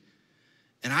me?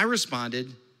 And I responded,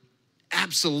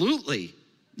 absolutely.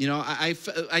 You know,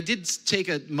 I did take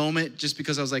a moment just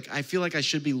because I was like, I feel like I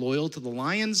should be loyal to the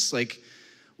Lions. Like,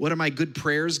 what are my good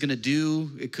prayers gonna do?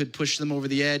 It could push them over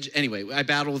the edge. Anyway, I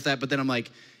battled with that, but then I'm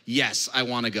like, yes, I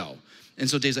wanna go. And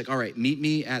so Dave's like, all right, meet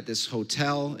me at this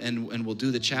hotel and we'll do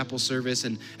the chapel service.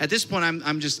 And at this point,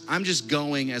 I'm just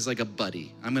going as like a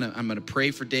buddy. I'm gonna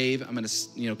pray for Dave. I'm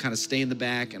gonna, kind of stay in the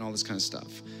back and all this kind of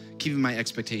stuff, keeping my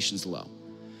expectations low.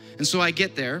 And so I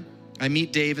get there, I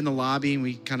meet Dave in the lobby and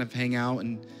we kind of hang out.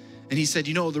 And he said,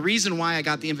 the reason why I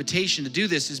got the invitation to do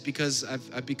this is because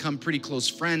I've become pretty close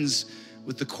friends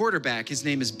with the quarterback. His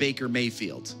name is Baker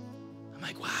Mayfield. I'm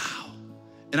like, wow.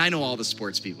 And I know all the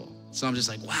sports people. So I'm just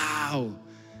like, wow,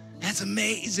 that's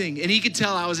amazing. And he could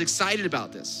tell I was excited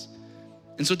about this.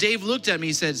 And so Dave looked at me,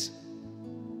 he says,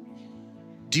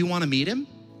 do you want to meet him?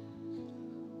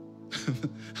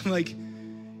 I'm like,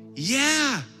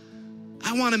 yeah,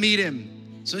 I want to meet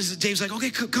him. So Dave's like, okay,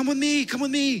 come with me.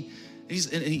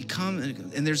 And he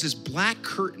comes, and there's this black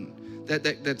curtain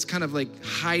that's kind of like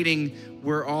hiding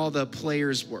where all the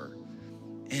players were.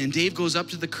 And Dave goes up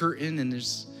to the curtain, and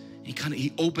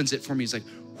he opens it for me. He's like,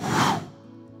 right?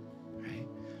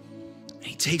 And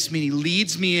he takes me and he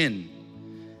leads me in.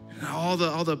 And all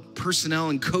the personnel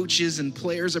and coaches and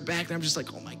players are back there. I'm just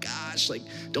like, oh my gosh, like,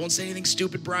 don't say anything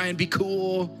stupid, Brian, be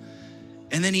cool.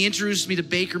 And then he introduced me to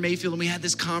Baker Mayfield, and we had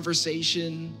this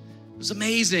conversation. It was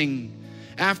amazing.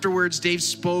 Afterwards, Dave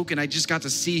spoke, and I just got to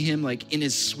see him like in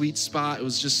his sweet spot. It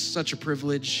was just such a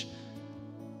privilege.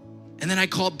 And then I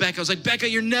called Becca. I was like, Becca,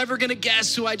 you're never gonna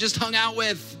guess who I just hung out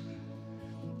with.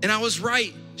 And I was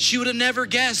right. She would have never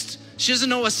guessed. She doesn't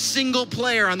know a single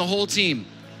player on the whole team,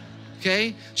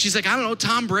 okay? She's like, I don't know,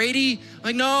 Tom Brady? I'm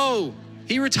like, no,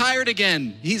 he retired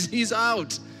again. He's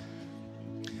out.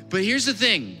 But here's the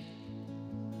thing.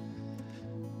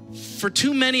 For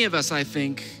too many of us, I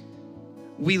think,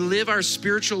 we live our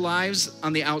spiritual lives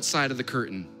on the outside of the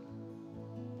curtain.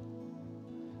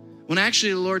 When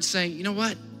actually the Lord's saying, you know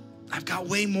what? I've got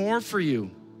way more for you.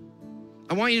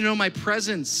 I want you to know my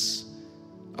presence.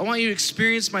 I want you to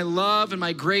experience my love and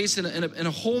my grace in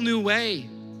a whole new way.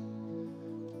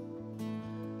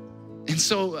 And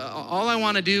so all I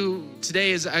want to do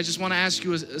today is I just want to ask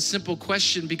you a simple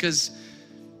question, because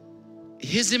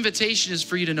his invitation is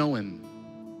for you to know him.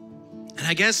 And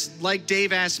I guess like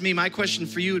Dave asked me, my question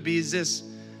for you would be is this: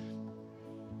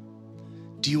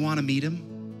 do you want to meet him?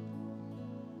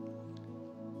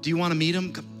 Do you want to meet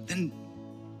him?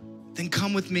 Then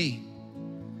come with me.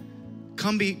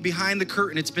 Come behind the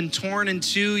curtain. It's been torn in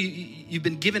two. You've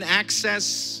been given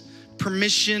access,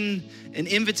 permission, an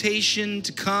invitation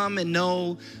to come and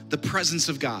know the presence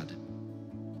of God.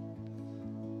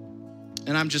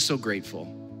 And I'm just so grateful.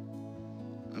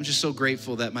 I'm just so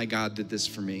grateful that my God did this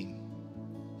for me,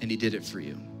 and he did it for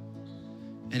you.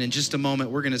 And in just a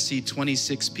moment, we're gonna see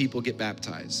 26 people get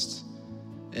baptized.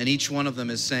 And each one of them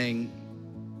is saying,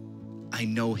 I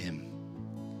know him.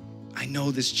 I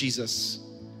know this Jesus.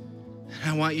 And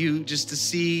I want you just to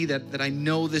see that I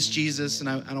know this Jesus, and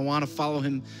I want to follow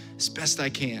him as best I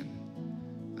can.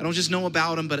 I don't just know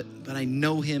about him, but I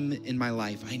know him in my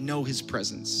life. I know his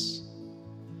presence.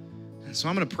 And so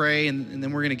I'm gonna pray, and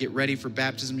then we're gonna get ready for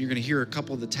baptism. You're gonna hear a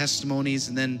couple of the testimonies,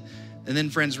 and then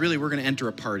friends, really, we're gonna enter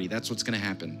a party. That's what's gonna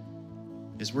happen,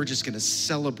 is we're just gonna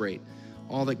celebrate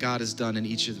all that God has done in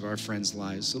each of our friends'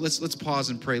 lives. So let's pause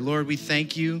and pray. Lord, we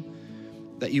thank you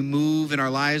that you move in our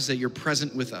lives, that you're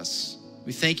present with us.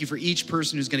 We thank you for each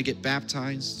person who's gonna get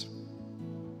baptized.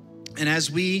 And as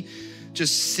we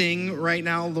just sing right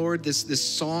now, Lord, this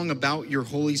song about your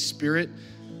Holy Spirit,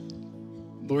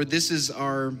 Lord, this is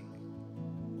our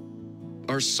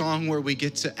song where we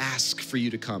get to ask for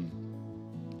you to come.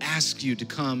 Ask you to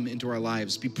come into our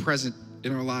lives, be present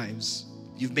in our lives.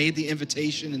 You've made the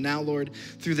invitation, and now, Lord,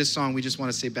 through this song, we just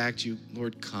want to say back to you,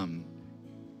 Lord, come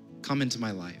into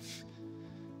my life.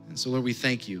 And so, Lord, we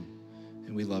thank you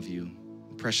and we love you.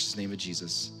 In the precious name of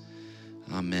Jesus,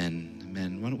 amen,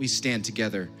 amen. Why don't we stand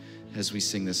together as we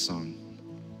sing this song?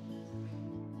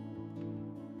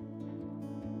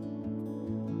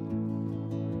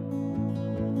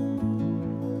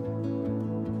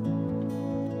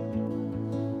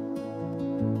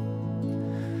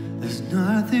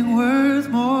 Nothing worth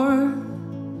more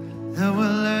that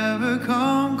will ever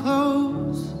come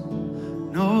close.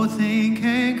 No thing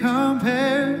can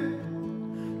compare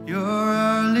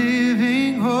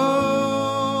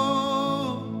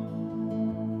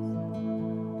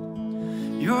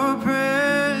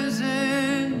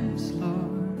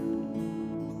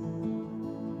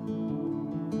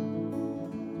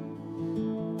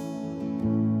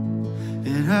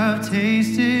I've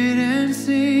tasted and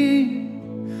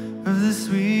seen of the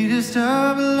sweetest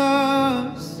of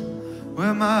loves,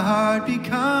 where my heart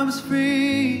becomes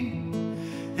free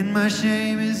and my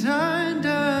shame is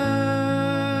undone.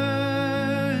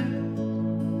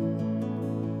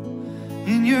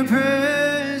 In your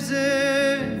presence,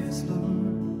 Lord.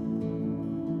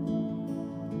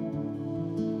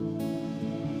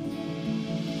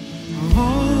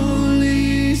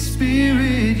 Holy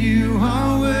Spirit, you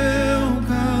are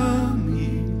welcome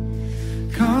here.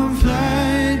 Come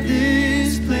flood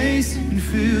this place and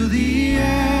fill the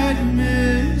atmosphere.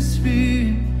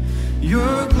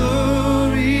 Your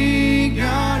glory,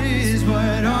 God, is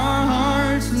what our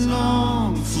hearts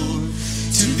long for.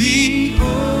 To be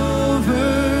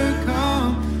overcome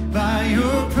by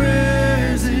your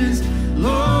presence,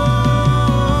 Lord.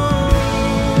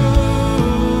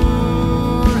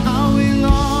 How we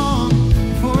long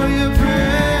for your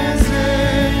presence,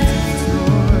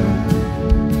 Lord.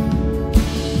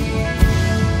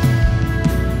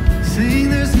 Sing,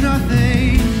 there's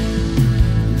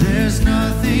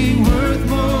nothing worth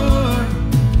more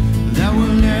that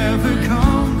will never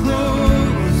come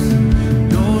close.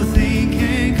 Nothing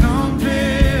can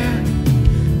compare.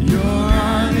 You're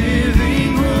our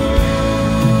living hope.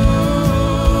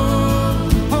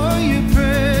 Oh, your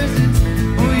presence,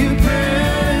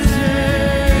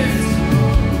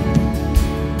 Lord.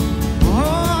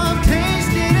 Oh, I've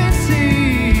tasted and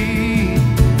seen.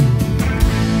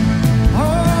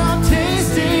 Oh, I've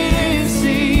tasted and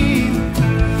seen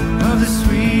of the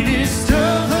sweetest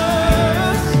of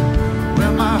loves,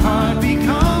 where my heart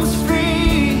becomes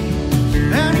free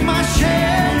and my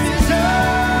shame is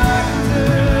undone.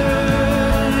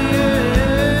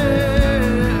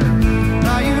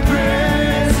 By your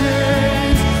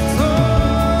presence, Lord.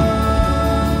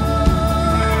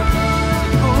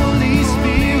 Holy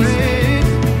Spirit,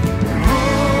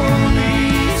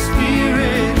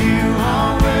 you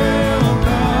are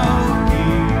welcome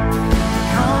here.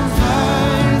 Come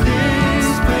flood this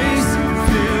place and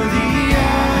fill the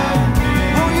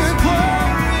atmosphere. Oh, your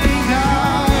glory,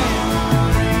 God,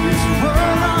 is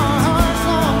what our hearts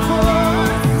long for.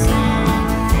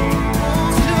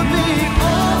 To be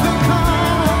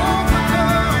overcome by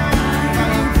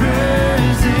your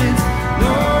presence,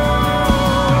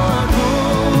 Lord.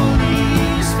 Holy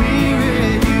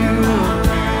Spirit, you are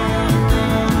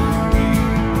welcome here.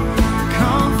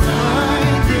 Come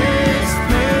flood this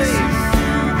place.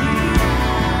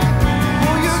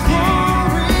 Oh, your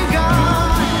glory,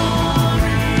 God,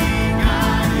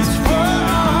 is what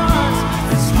our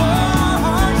hearts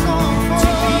long for.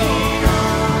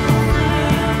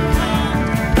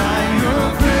 By your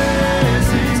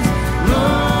presence,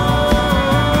 Lord.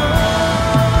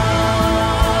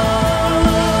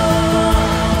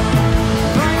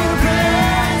 By your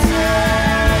presence,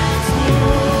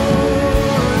 Lord.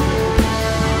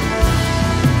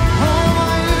 Oh,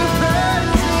 by your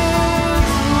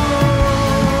presence, Lord.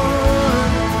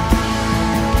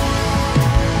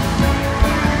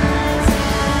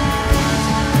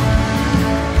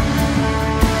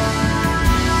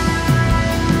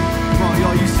 Come on,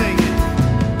 y'all, you sing it.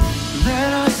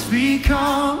 Let us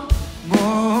become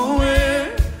more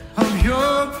aware of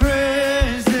your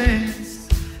presence.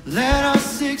 Let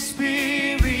us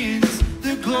experience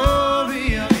the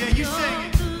glory of, yeah, you sing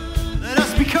it. Let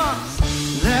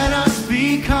us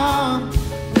become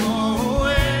more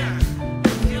aware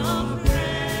of your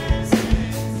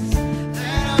presence.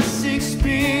 Let us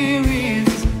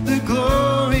experience the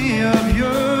glory of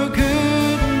your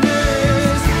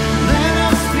goodness. Let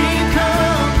us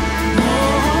become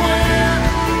more aware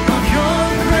of your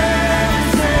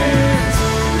presence.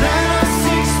 Let us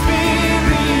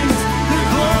experience the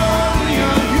glory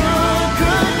of your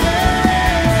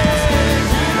goodness.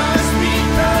 Let us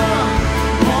become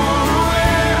more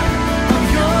aware of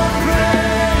your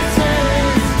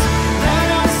presence. Let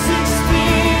us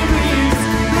experience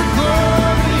the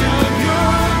glory of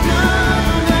your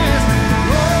goodness,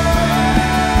 Lord.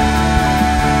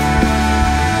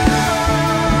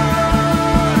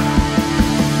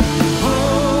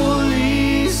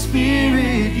 Holy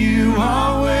Spirit, you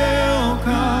are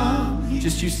welcome.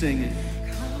 Just you sing it.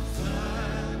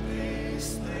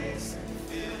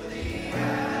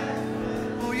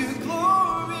 Oh, your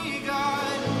glory,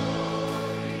 God.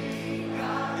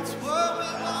 It's what we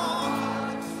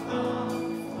long for.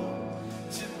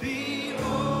 To be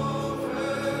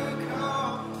overcome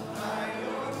by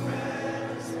your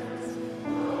presence.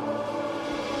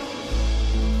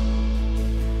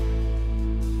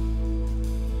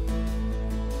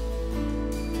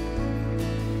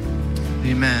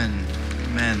 Amen.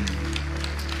 Amen.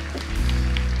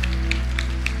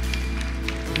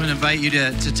 invite you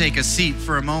to take a seat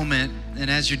for a moment. And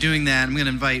as you're doing that, I'm going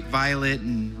to invite Violet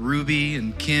and Ruby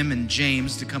and Kim and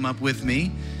James to come up with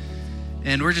me.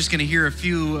 And we're just going to hear a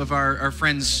few of our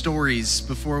friends' stories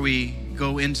before we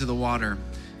go into the water.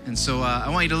 And so I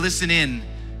want you to listen in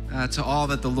to all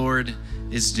that the Lord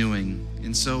is doing.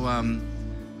 And so,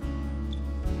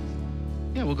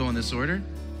 yeah, we'll go in this order.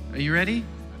 Are you ready?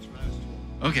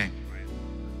 Okay.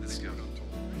 Let's go.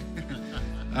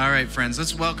 All right, friends,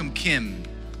 let's welcome Kim.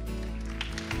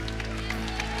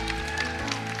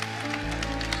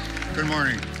 Good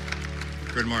morning.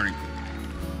 Good morning.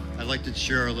 I'd like to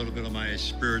share a little bit of my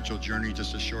spiritual journey,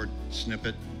 just a short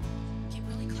snippet. Get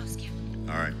really close, Kim.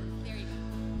 All right. There you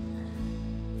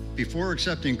go. Before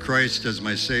accepting Christ as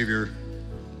my Savior,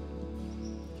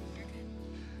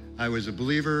 I was a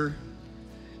believer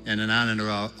and an on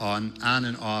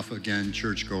and off again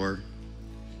churchgoer.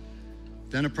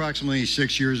 Then approximately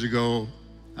 6 years ago,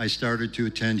 I started to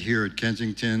attend here at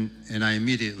Kensington, and I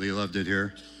immediately loved it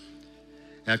here.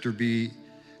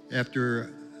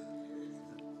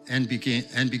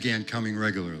 Began coming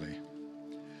regularly.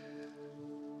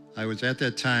 I was at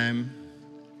that time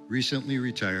recently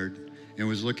retired and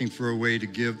was looking for a way to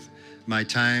give my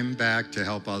time back to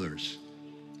help others.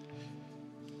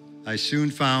 I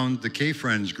soon found the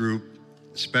K-Friends group,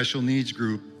 special needs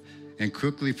group, and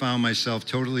quickly found myself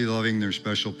totally loving their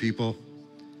special people.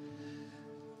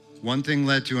 One thing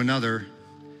led to another,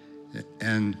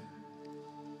 and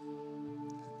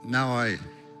now I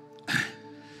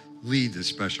lead the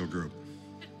special group.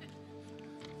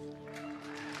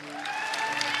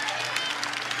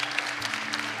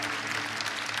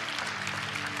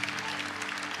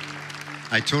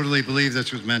 I totally believe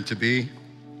this was meant to be.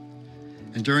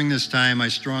 And during this time, I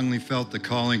strongly felt the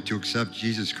calling to accept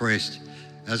Jesus Christ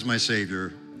as my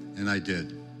Savior, and I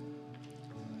did.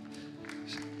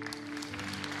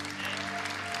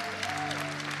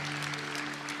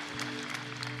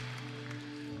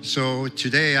 So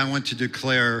today I want to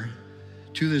declare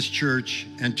to this church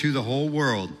and to the whole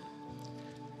world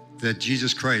that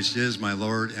Jesus Christ is my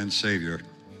Lord and Savior.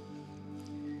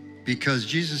 Because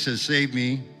Jesus has saved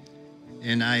me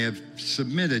and I have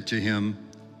submitted to him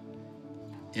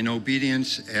in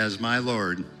obedience as my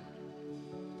Lord,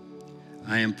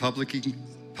 I am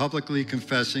publicly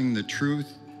confessing the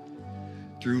truth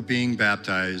through being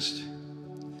baptized.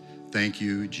 Thank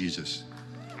you, Jesus.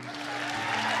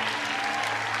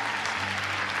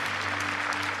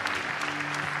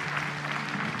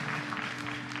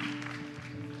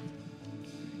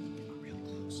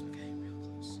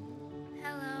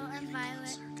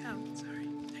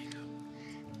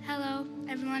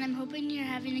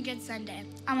 Sunday.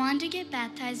 I wanted to get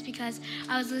baptized because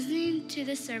I was listening to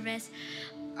the service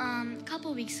a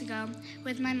couple weeks ago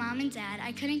with my mom and dad.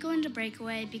 I couldn't go into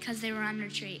breakaway because they were on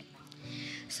retreat.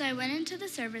 So I went into the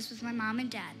service with my mom and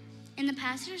dad. And the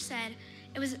pastor said,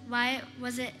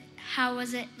 how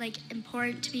was it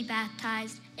important to be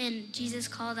baptized? And Jesus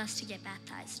called us to get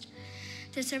baptized.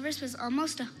 The service was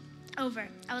almost over.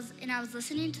 I was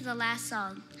listening to the last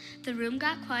song. The room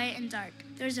got quiet and dark.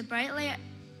 There was a bright light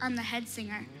on the head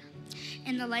singer,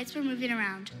 and the lights were moving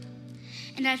around.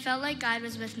 And I felt like God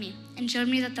was with me and showed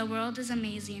me that the world is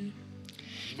amazing.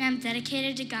 And I'm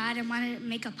dedicated to God and want to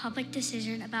make a public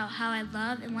decision about how I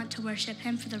love and want to worship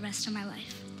him for the rest of my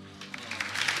life.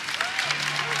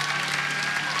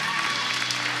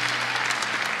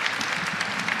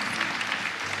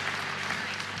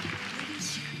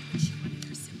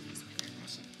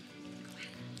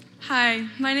 Hi,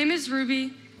 my name is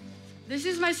Ruby. This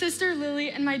is my sister Lily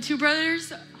and my two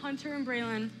brothers, Hunter and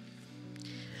Braylon.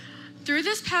 Through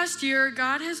this past year,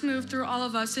 God has moved through all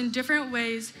of us in different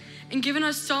ways and given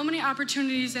us so many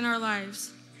opportunities in our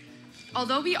lives.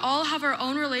 Although we all have our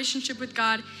own relationship with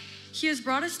God, he has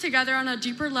brought us together on a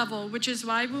deeper level, which is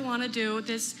why we want to do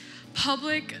this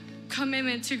public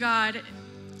commitment to God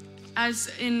as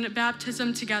in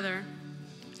baptism together.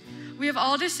 We have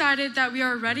all decided that we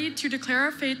are ready to declare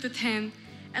our faith with him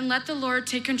and let the Lord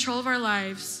take control of our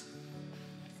lives.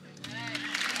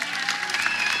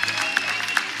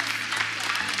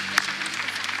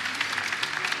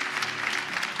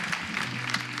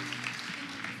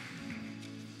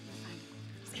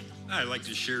 I'd like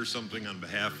to share something on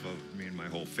behalf of me and my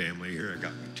whole family here. I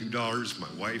got my two daughters,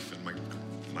 my wife, and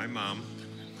my mom.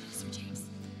 James.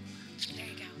 There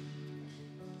you go.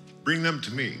 Bring them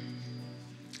to me,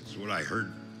 is what I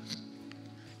heard.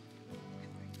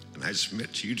 And I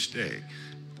submit to you today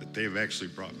that they have actually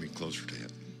brought me closer to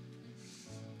him.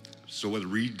 So with a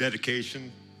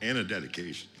rededication and a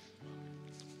dedication,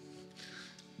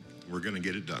 we're going to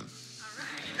get it done.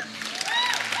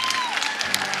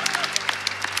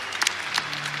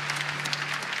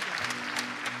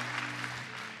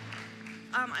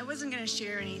 I wasn't going to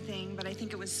share anything, but I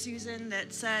think it was Susan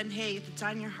that said, hey, if it's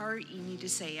on your heart, you need to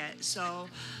say it. So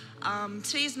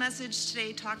today's message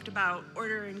today talked about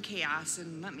order and chaos,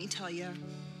 and let me tell you,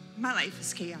 my life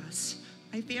is chaos.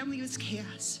 My family was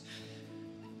chaos.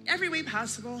 Every way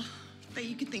possible that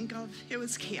you could think of, it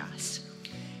was chaos.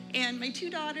 And my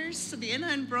two daughters, Savannah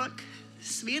and Brooke,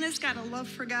 Savannah's got a love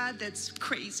for God that's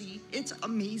crazy. It's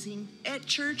amazing. At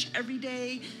church every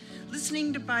day,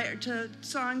 listening to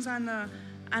songs on the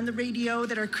radio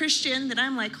that are Christian, that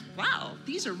I'm like, wow,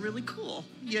 these are really cool,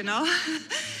 you know?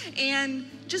 And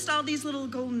just all these little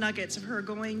golden nuggets of her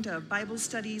going to Bible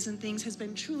studies and things has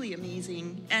been truly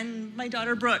amazing. And my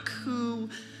daughter Brooke, who,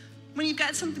 when you've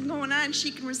got something going on,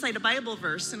 she can recite a Bible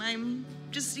verse, and I'm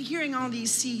just hearing all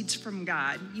these seeds from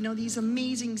God, you know, these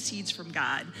amazing seeds from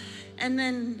God. And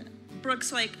then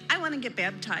Brooke's like, I want to get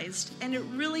baptized. And it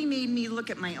really made me look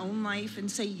at my own life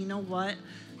and say, you know what?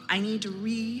 I need to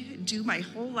redo my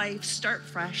whole life, start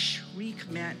fresh,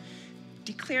 recommit,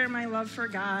 declare my love for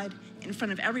God in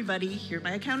front of everybody. You're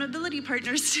my accountability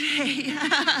partners today.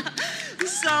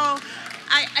 So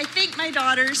I thank my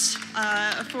daughters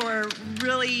for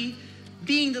really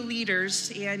being the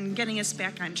leaders and getting us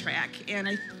back on track. And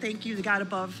I thank you, the God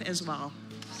above, as well.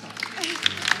 So.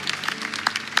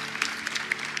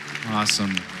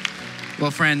 Awesome.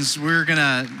 Well, friends, we're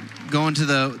gonna go into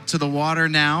the water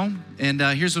now, and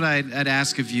here's what I'd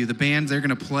ask of you. The band, they're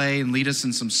gonna play and lead us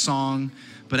in some song,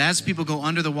 but as people go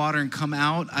under the water and come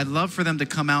out, I'd love for them to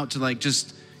come out to like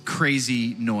just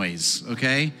crazy noise,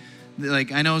 okay?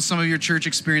 Like, I know some of your church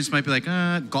experience might be like,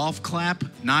 golf clap,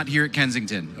 not here at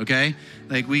Kensington, okay?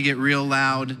 Like, we get real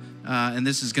loud, and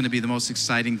this is gonna be the most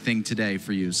exciting thing today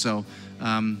for you. So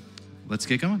let's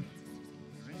get going.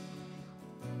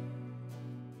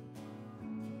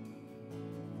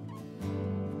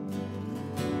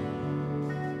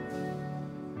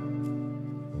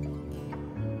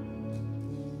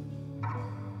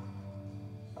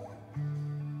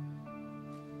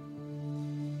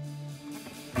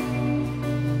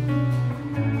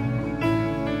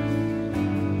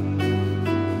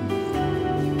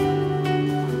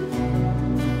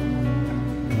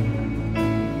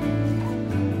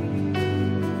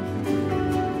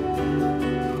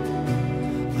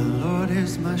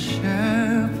 My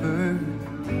shepherd,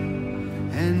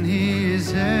 and he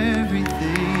is everything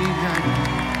I need.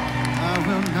 I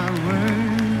will not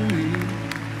worry,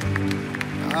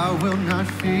 I will not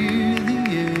fear the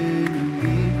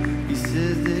enemy. He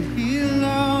says that he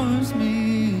loves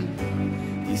me,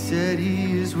 he said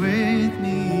he is with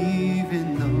me, even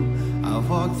though I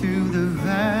walk through the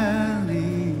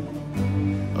valley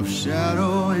of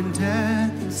shadow and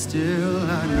death, and still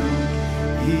I know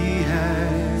he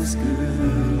has good.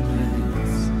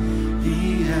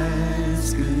 He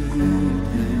has good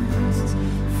plans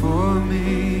for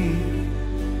me.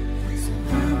 So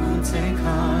I will take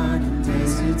heart in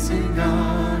deserts and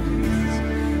gardens.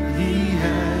 He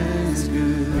has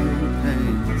good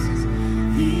plans.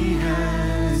 He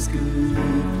has good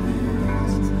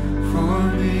plans for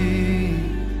me.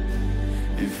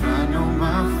 If I know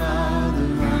my Father,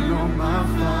 I know my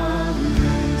Father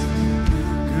has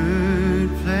good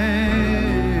plans.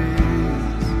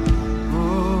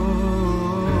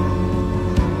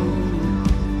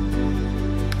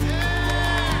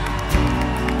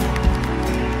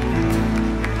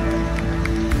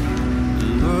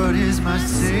 My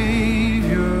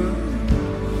Savior,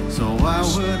 so why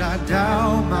would I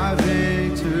doubt my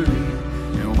victory?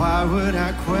 And why would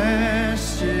I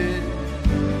question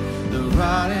the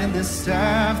rod and the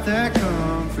staff that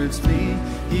comforts me?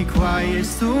 He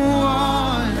quiets the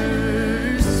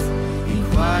waters, he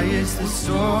quiets the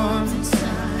storms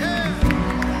inside.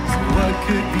 So what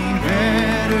could be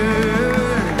better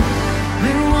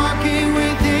than walking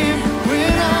with him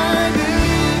when I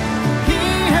believe he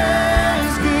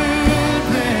has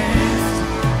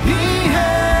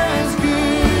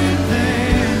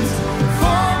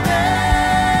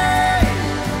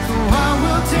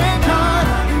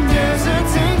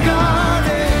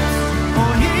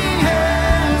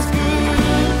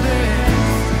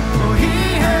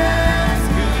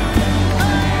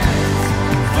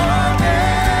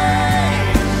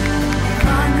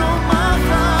my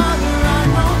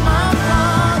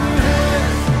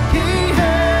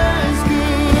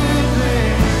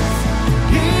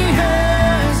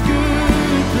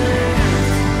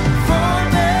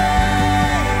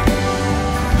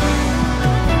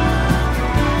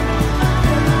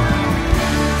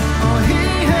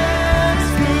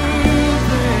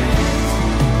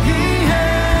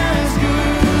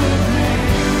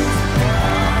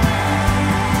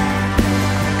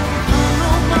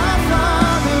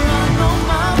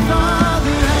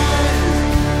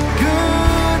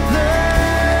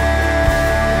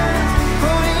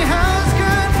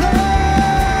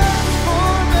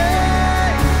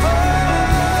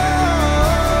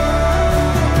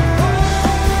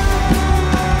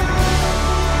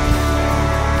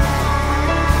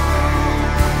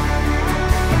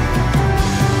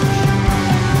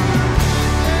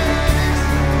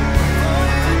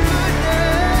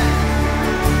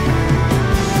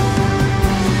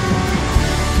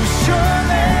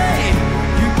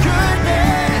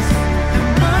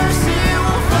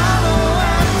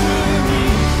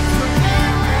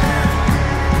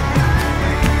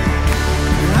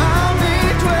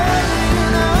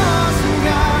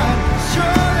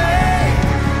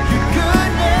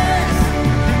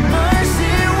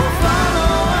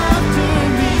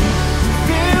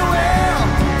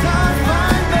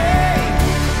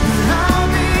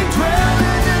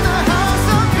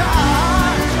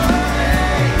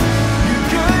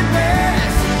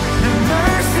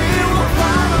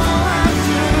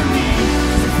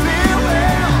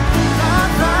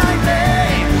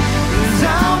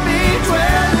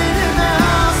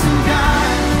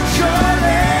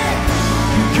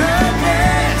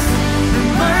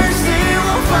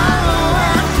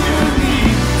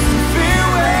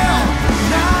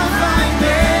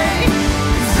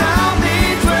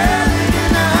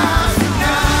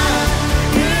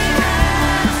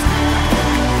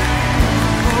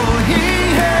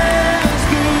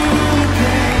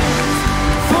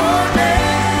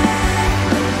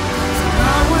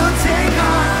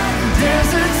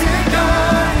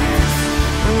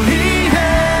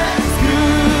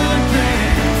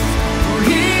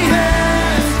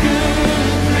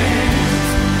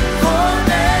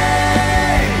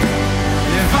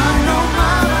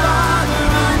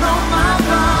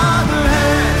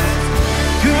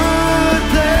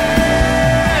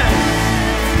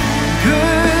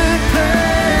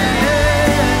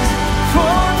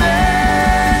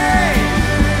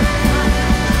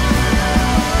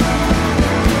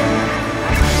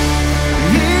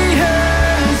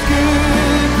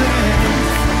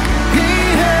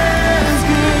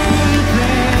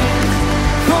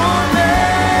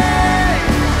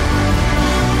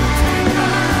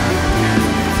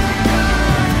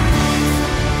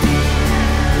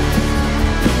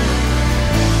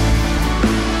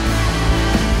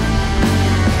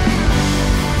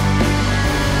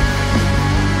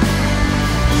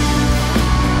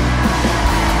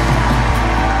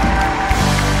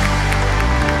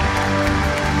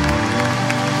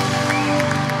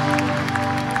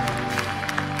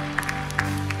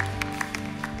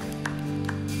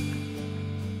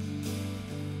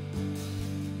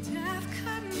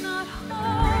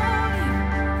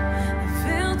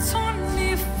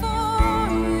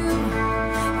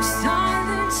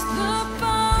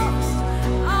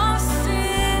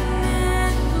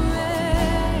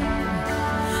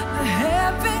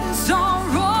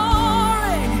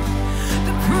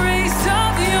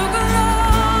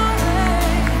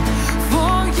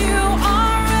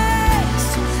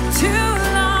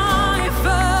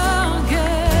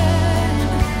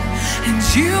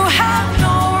You have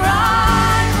no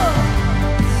rival.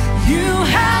 You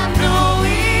have no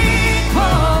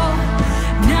equal.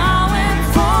 Now and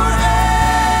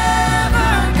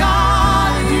forever,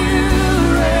 God, you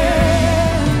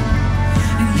reign.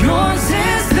 And yours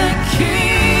is the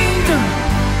kingdom.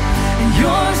 And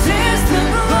yours is the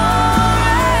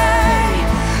glory.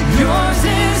 Yours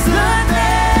is the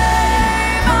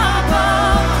name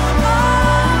above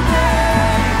all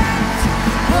names.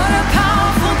 What a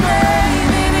powerful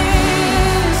name it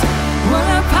is.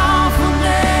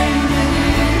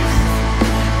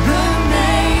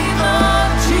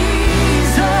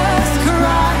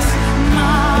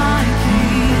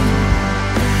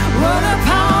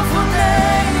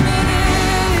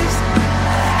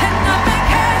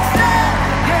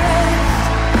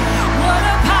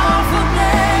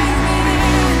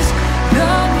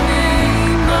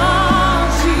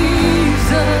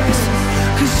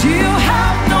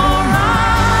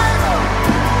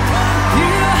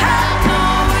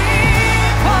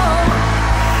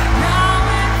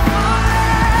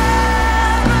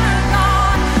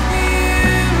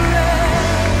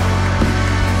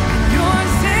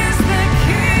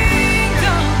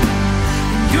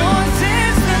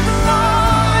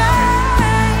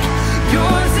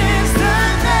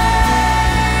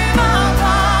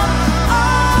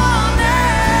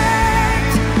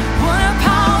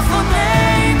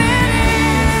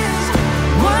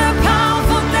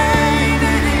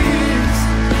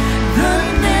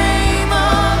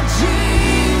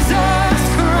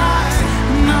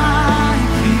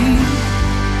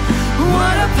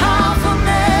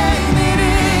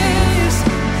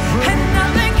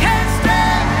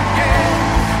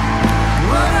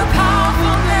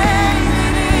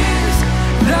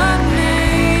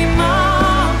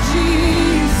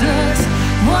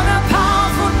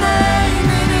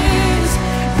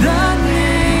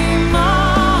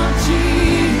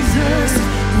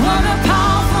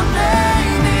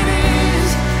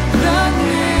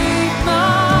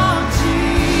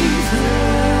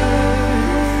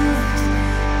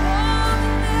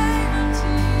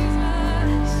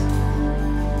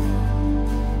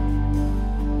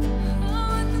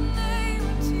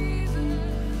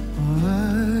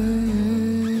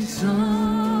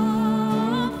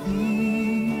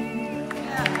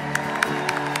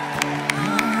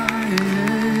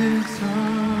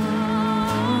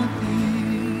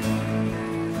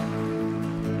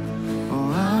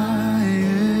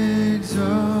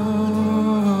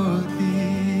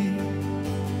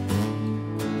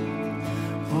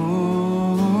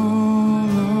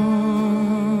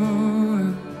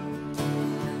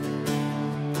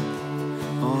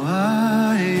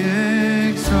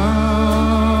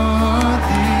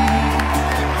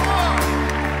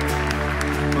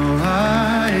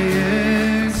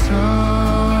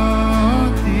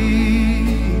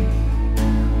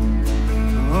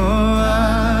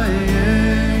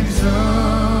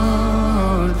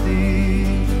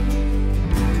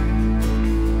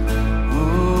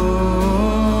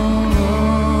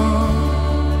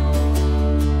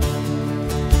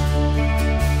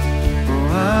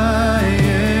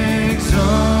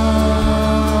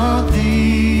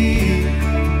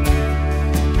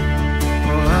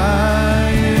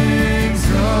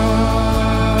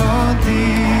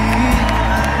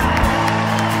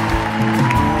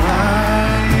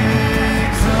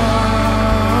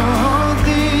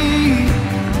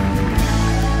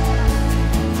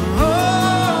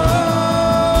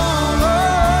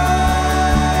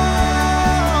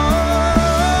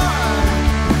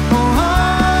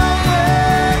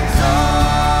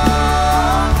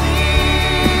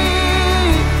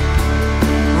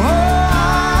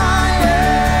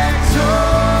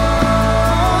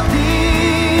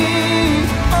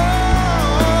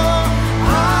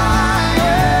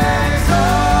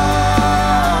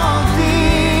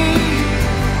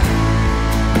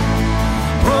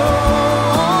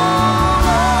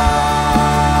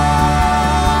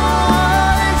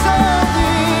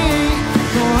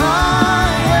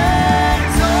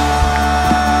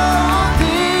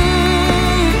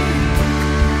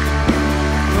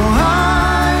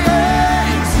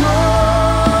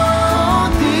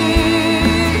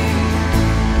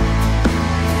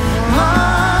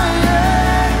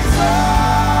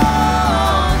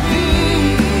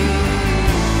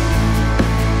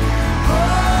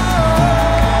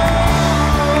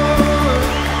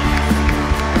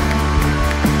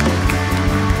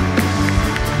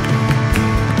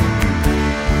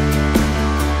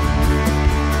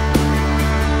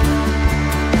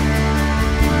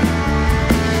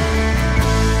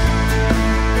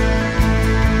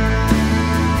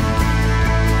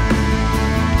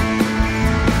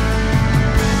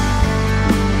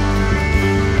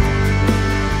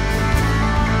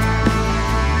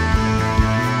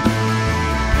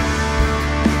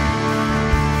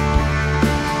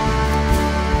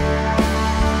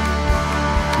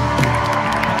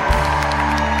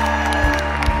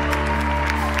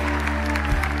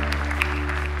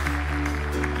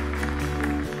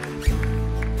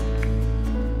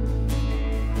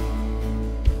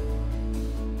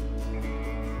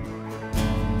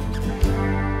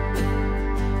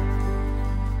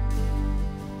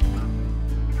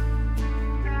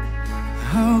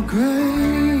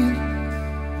 great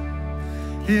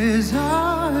is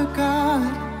our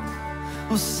God.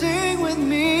 Oh, sing with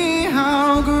me,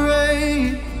 how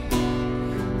great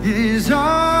is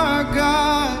our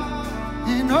God,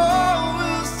 and all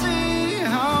will see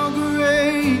how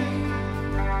great,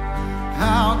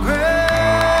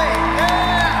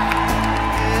 yeah,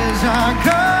 is our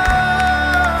God.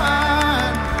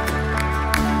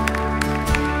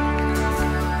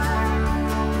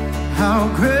 How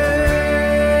great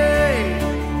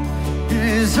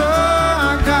is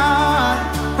our God.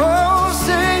 Oh,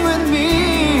 sing with me,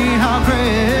 how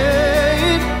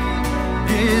great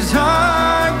is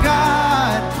our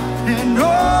God, and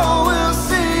all will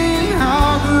see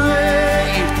how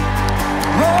great,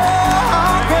 oh,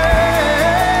 how great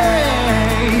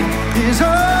is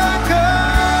our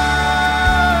God.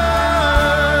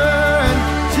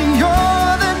 Sing,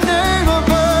 you're the name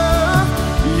above,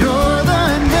 you're the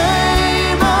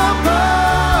name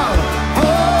above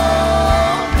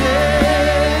all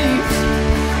names.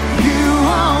 You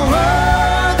are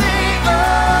worthy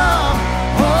of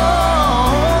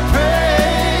all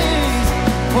praise.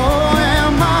 Oh,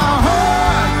 and my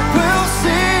heart will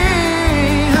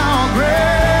sing how great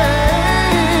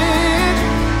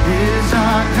is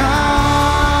our God.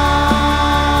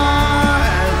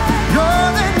 You're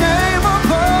the name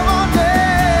above all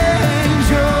names.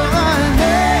 You're the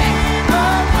name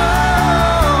above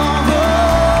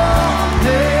all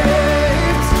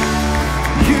names.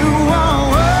 You are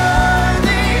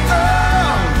worthy of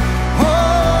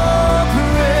all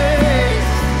praise,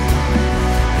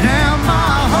 and my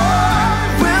heart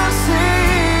will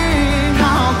sing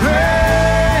how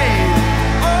great,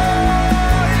 oh,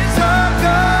 is our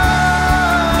God.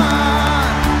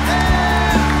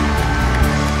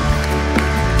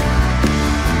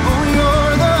 Oh,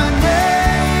 you're the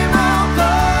name above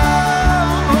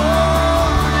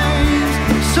all names,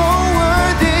 so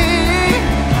worthy,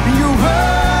 you're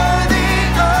worthy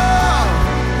of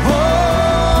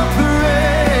all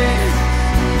praise,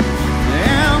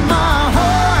 and my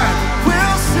heart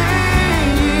will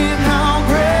sing how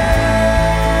great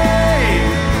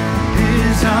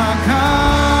is our God.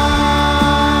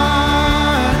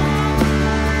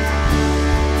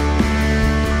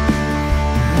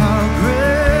 How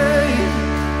great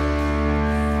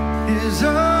is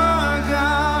our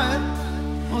God.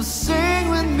 Oh, sing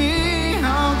with me,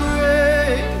 how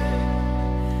great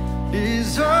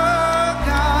is our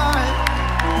God,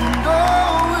 and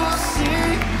all will see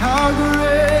how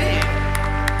great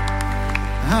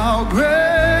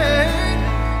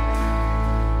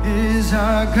is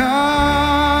our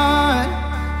God.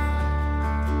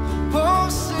 Oh,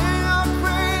 sing how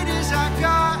great is our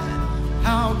God,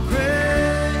 how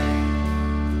great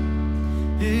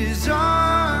is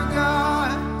our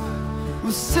God.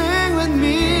 Well, sing with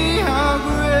me, how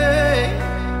great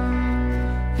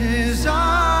is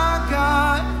our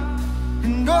God,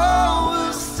 and all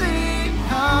will see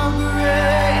how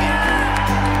great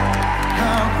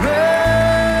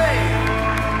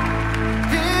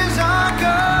is our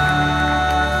God.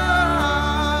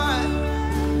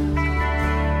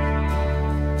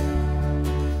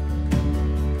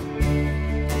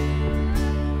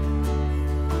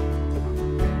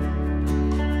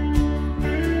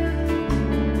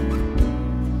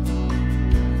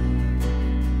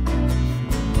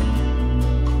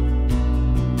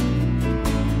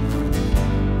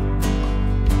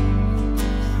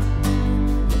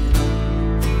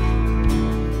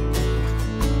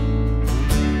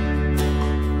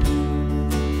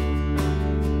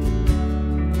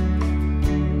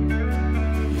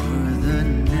 You're the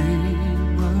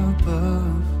name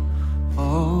above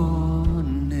all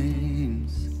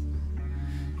names.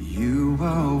 You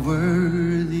are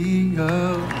worthy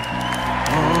of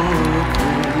all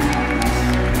praise,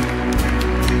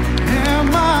 and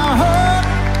my heart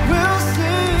will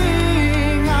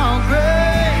sing how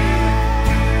great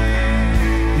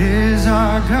is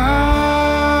our God.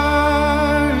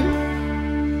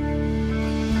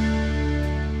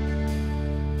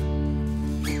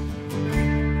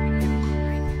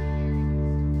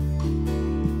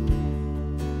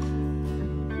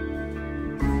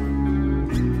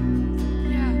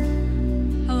 Yeah.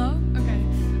 Hello? Okay.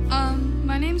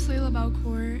 My name's Layla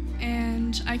Belcourt,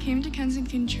 and I came to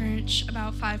Kensington Church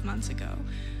about 5 months ago.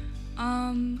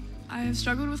 I have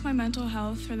struggled with my mental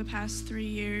health for the past 3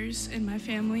 years, and my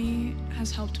family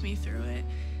has helped me through it.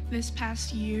 This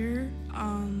past year,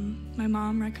 my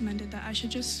mom recommended that I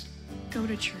should just go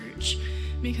to church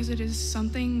because it is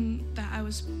something that I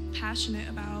was passionate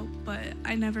about, but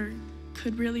I never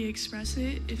could really express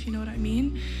it, if you know what I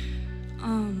mean.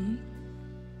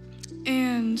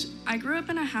 And And I grew up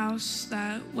in a house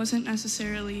that wasn't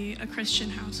necessarily a Christian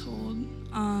household.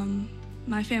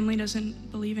 My family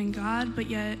doesn't believe in God, but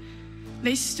yet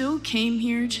they still came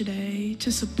here today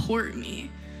to support me.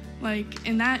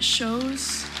 And that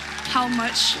shows how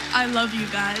much I love you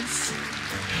guys.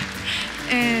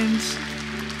 And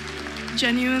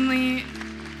genuinely,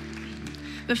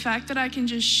 the fact that I can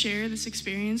just share this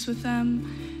experience with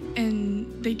them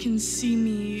and they can see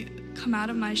me come out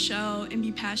of my shell and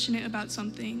be passionate about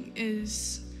something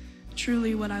is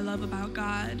truly what I love about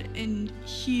God. And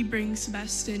he brings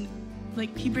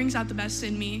out the best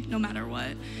in me no matter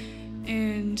what.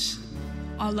 And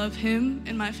I'll love him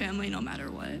and my family no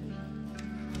matter what.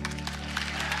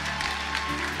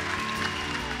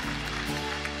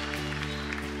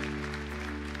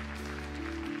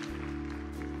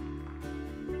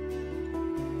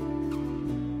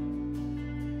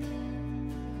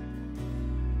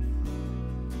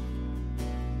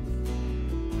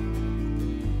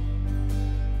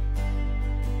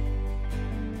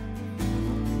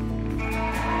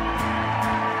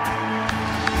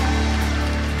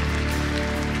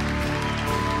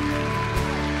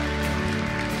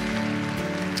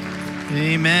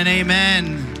 Amen,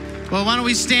 amen. Well, why don't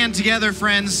we stand together,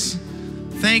 friends?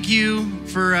 Thank you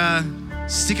for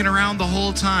sticking around the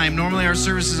whole time. Normally our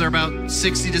services are about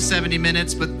 60 to 70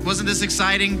 minutes, but wasn't this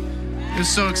exciting? It was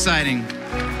so exciting.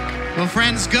 Well,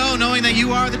 friends, go knowing that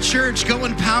you are the church. Go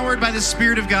empowered by the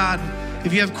Spirit of God.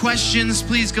 If you have questions,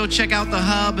 please go check out the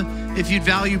hub. If you'd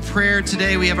value prayer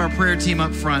today, we have our prayer team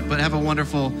up front, but have a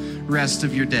wonderful rest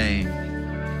of your day.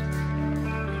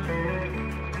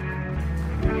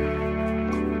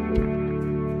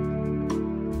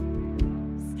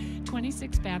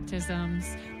 26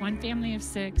 baptisms, one family of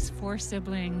 6, 4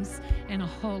 siblings, and a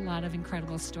whole lot of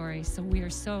incredible stories. So we are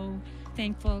so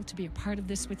thankful to be a part of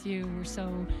this with you. We're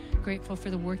so grateful for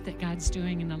the work that God's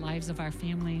doing in the lives of our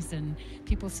families and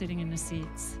people sitting in the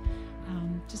seats.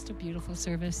 Just a beautiful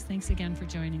service. Thanks again for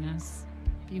joining us.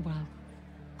 Be well.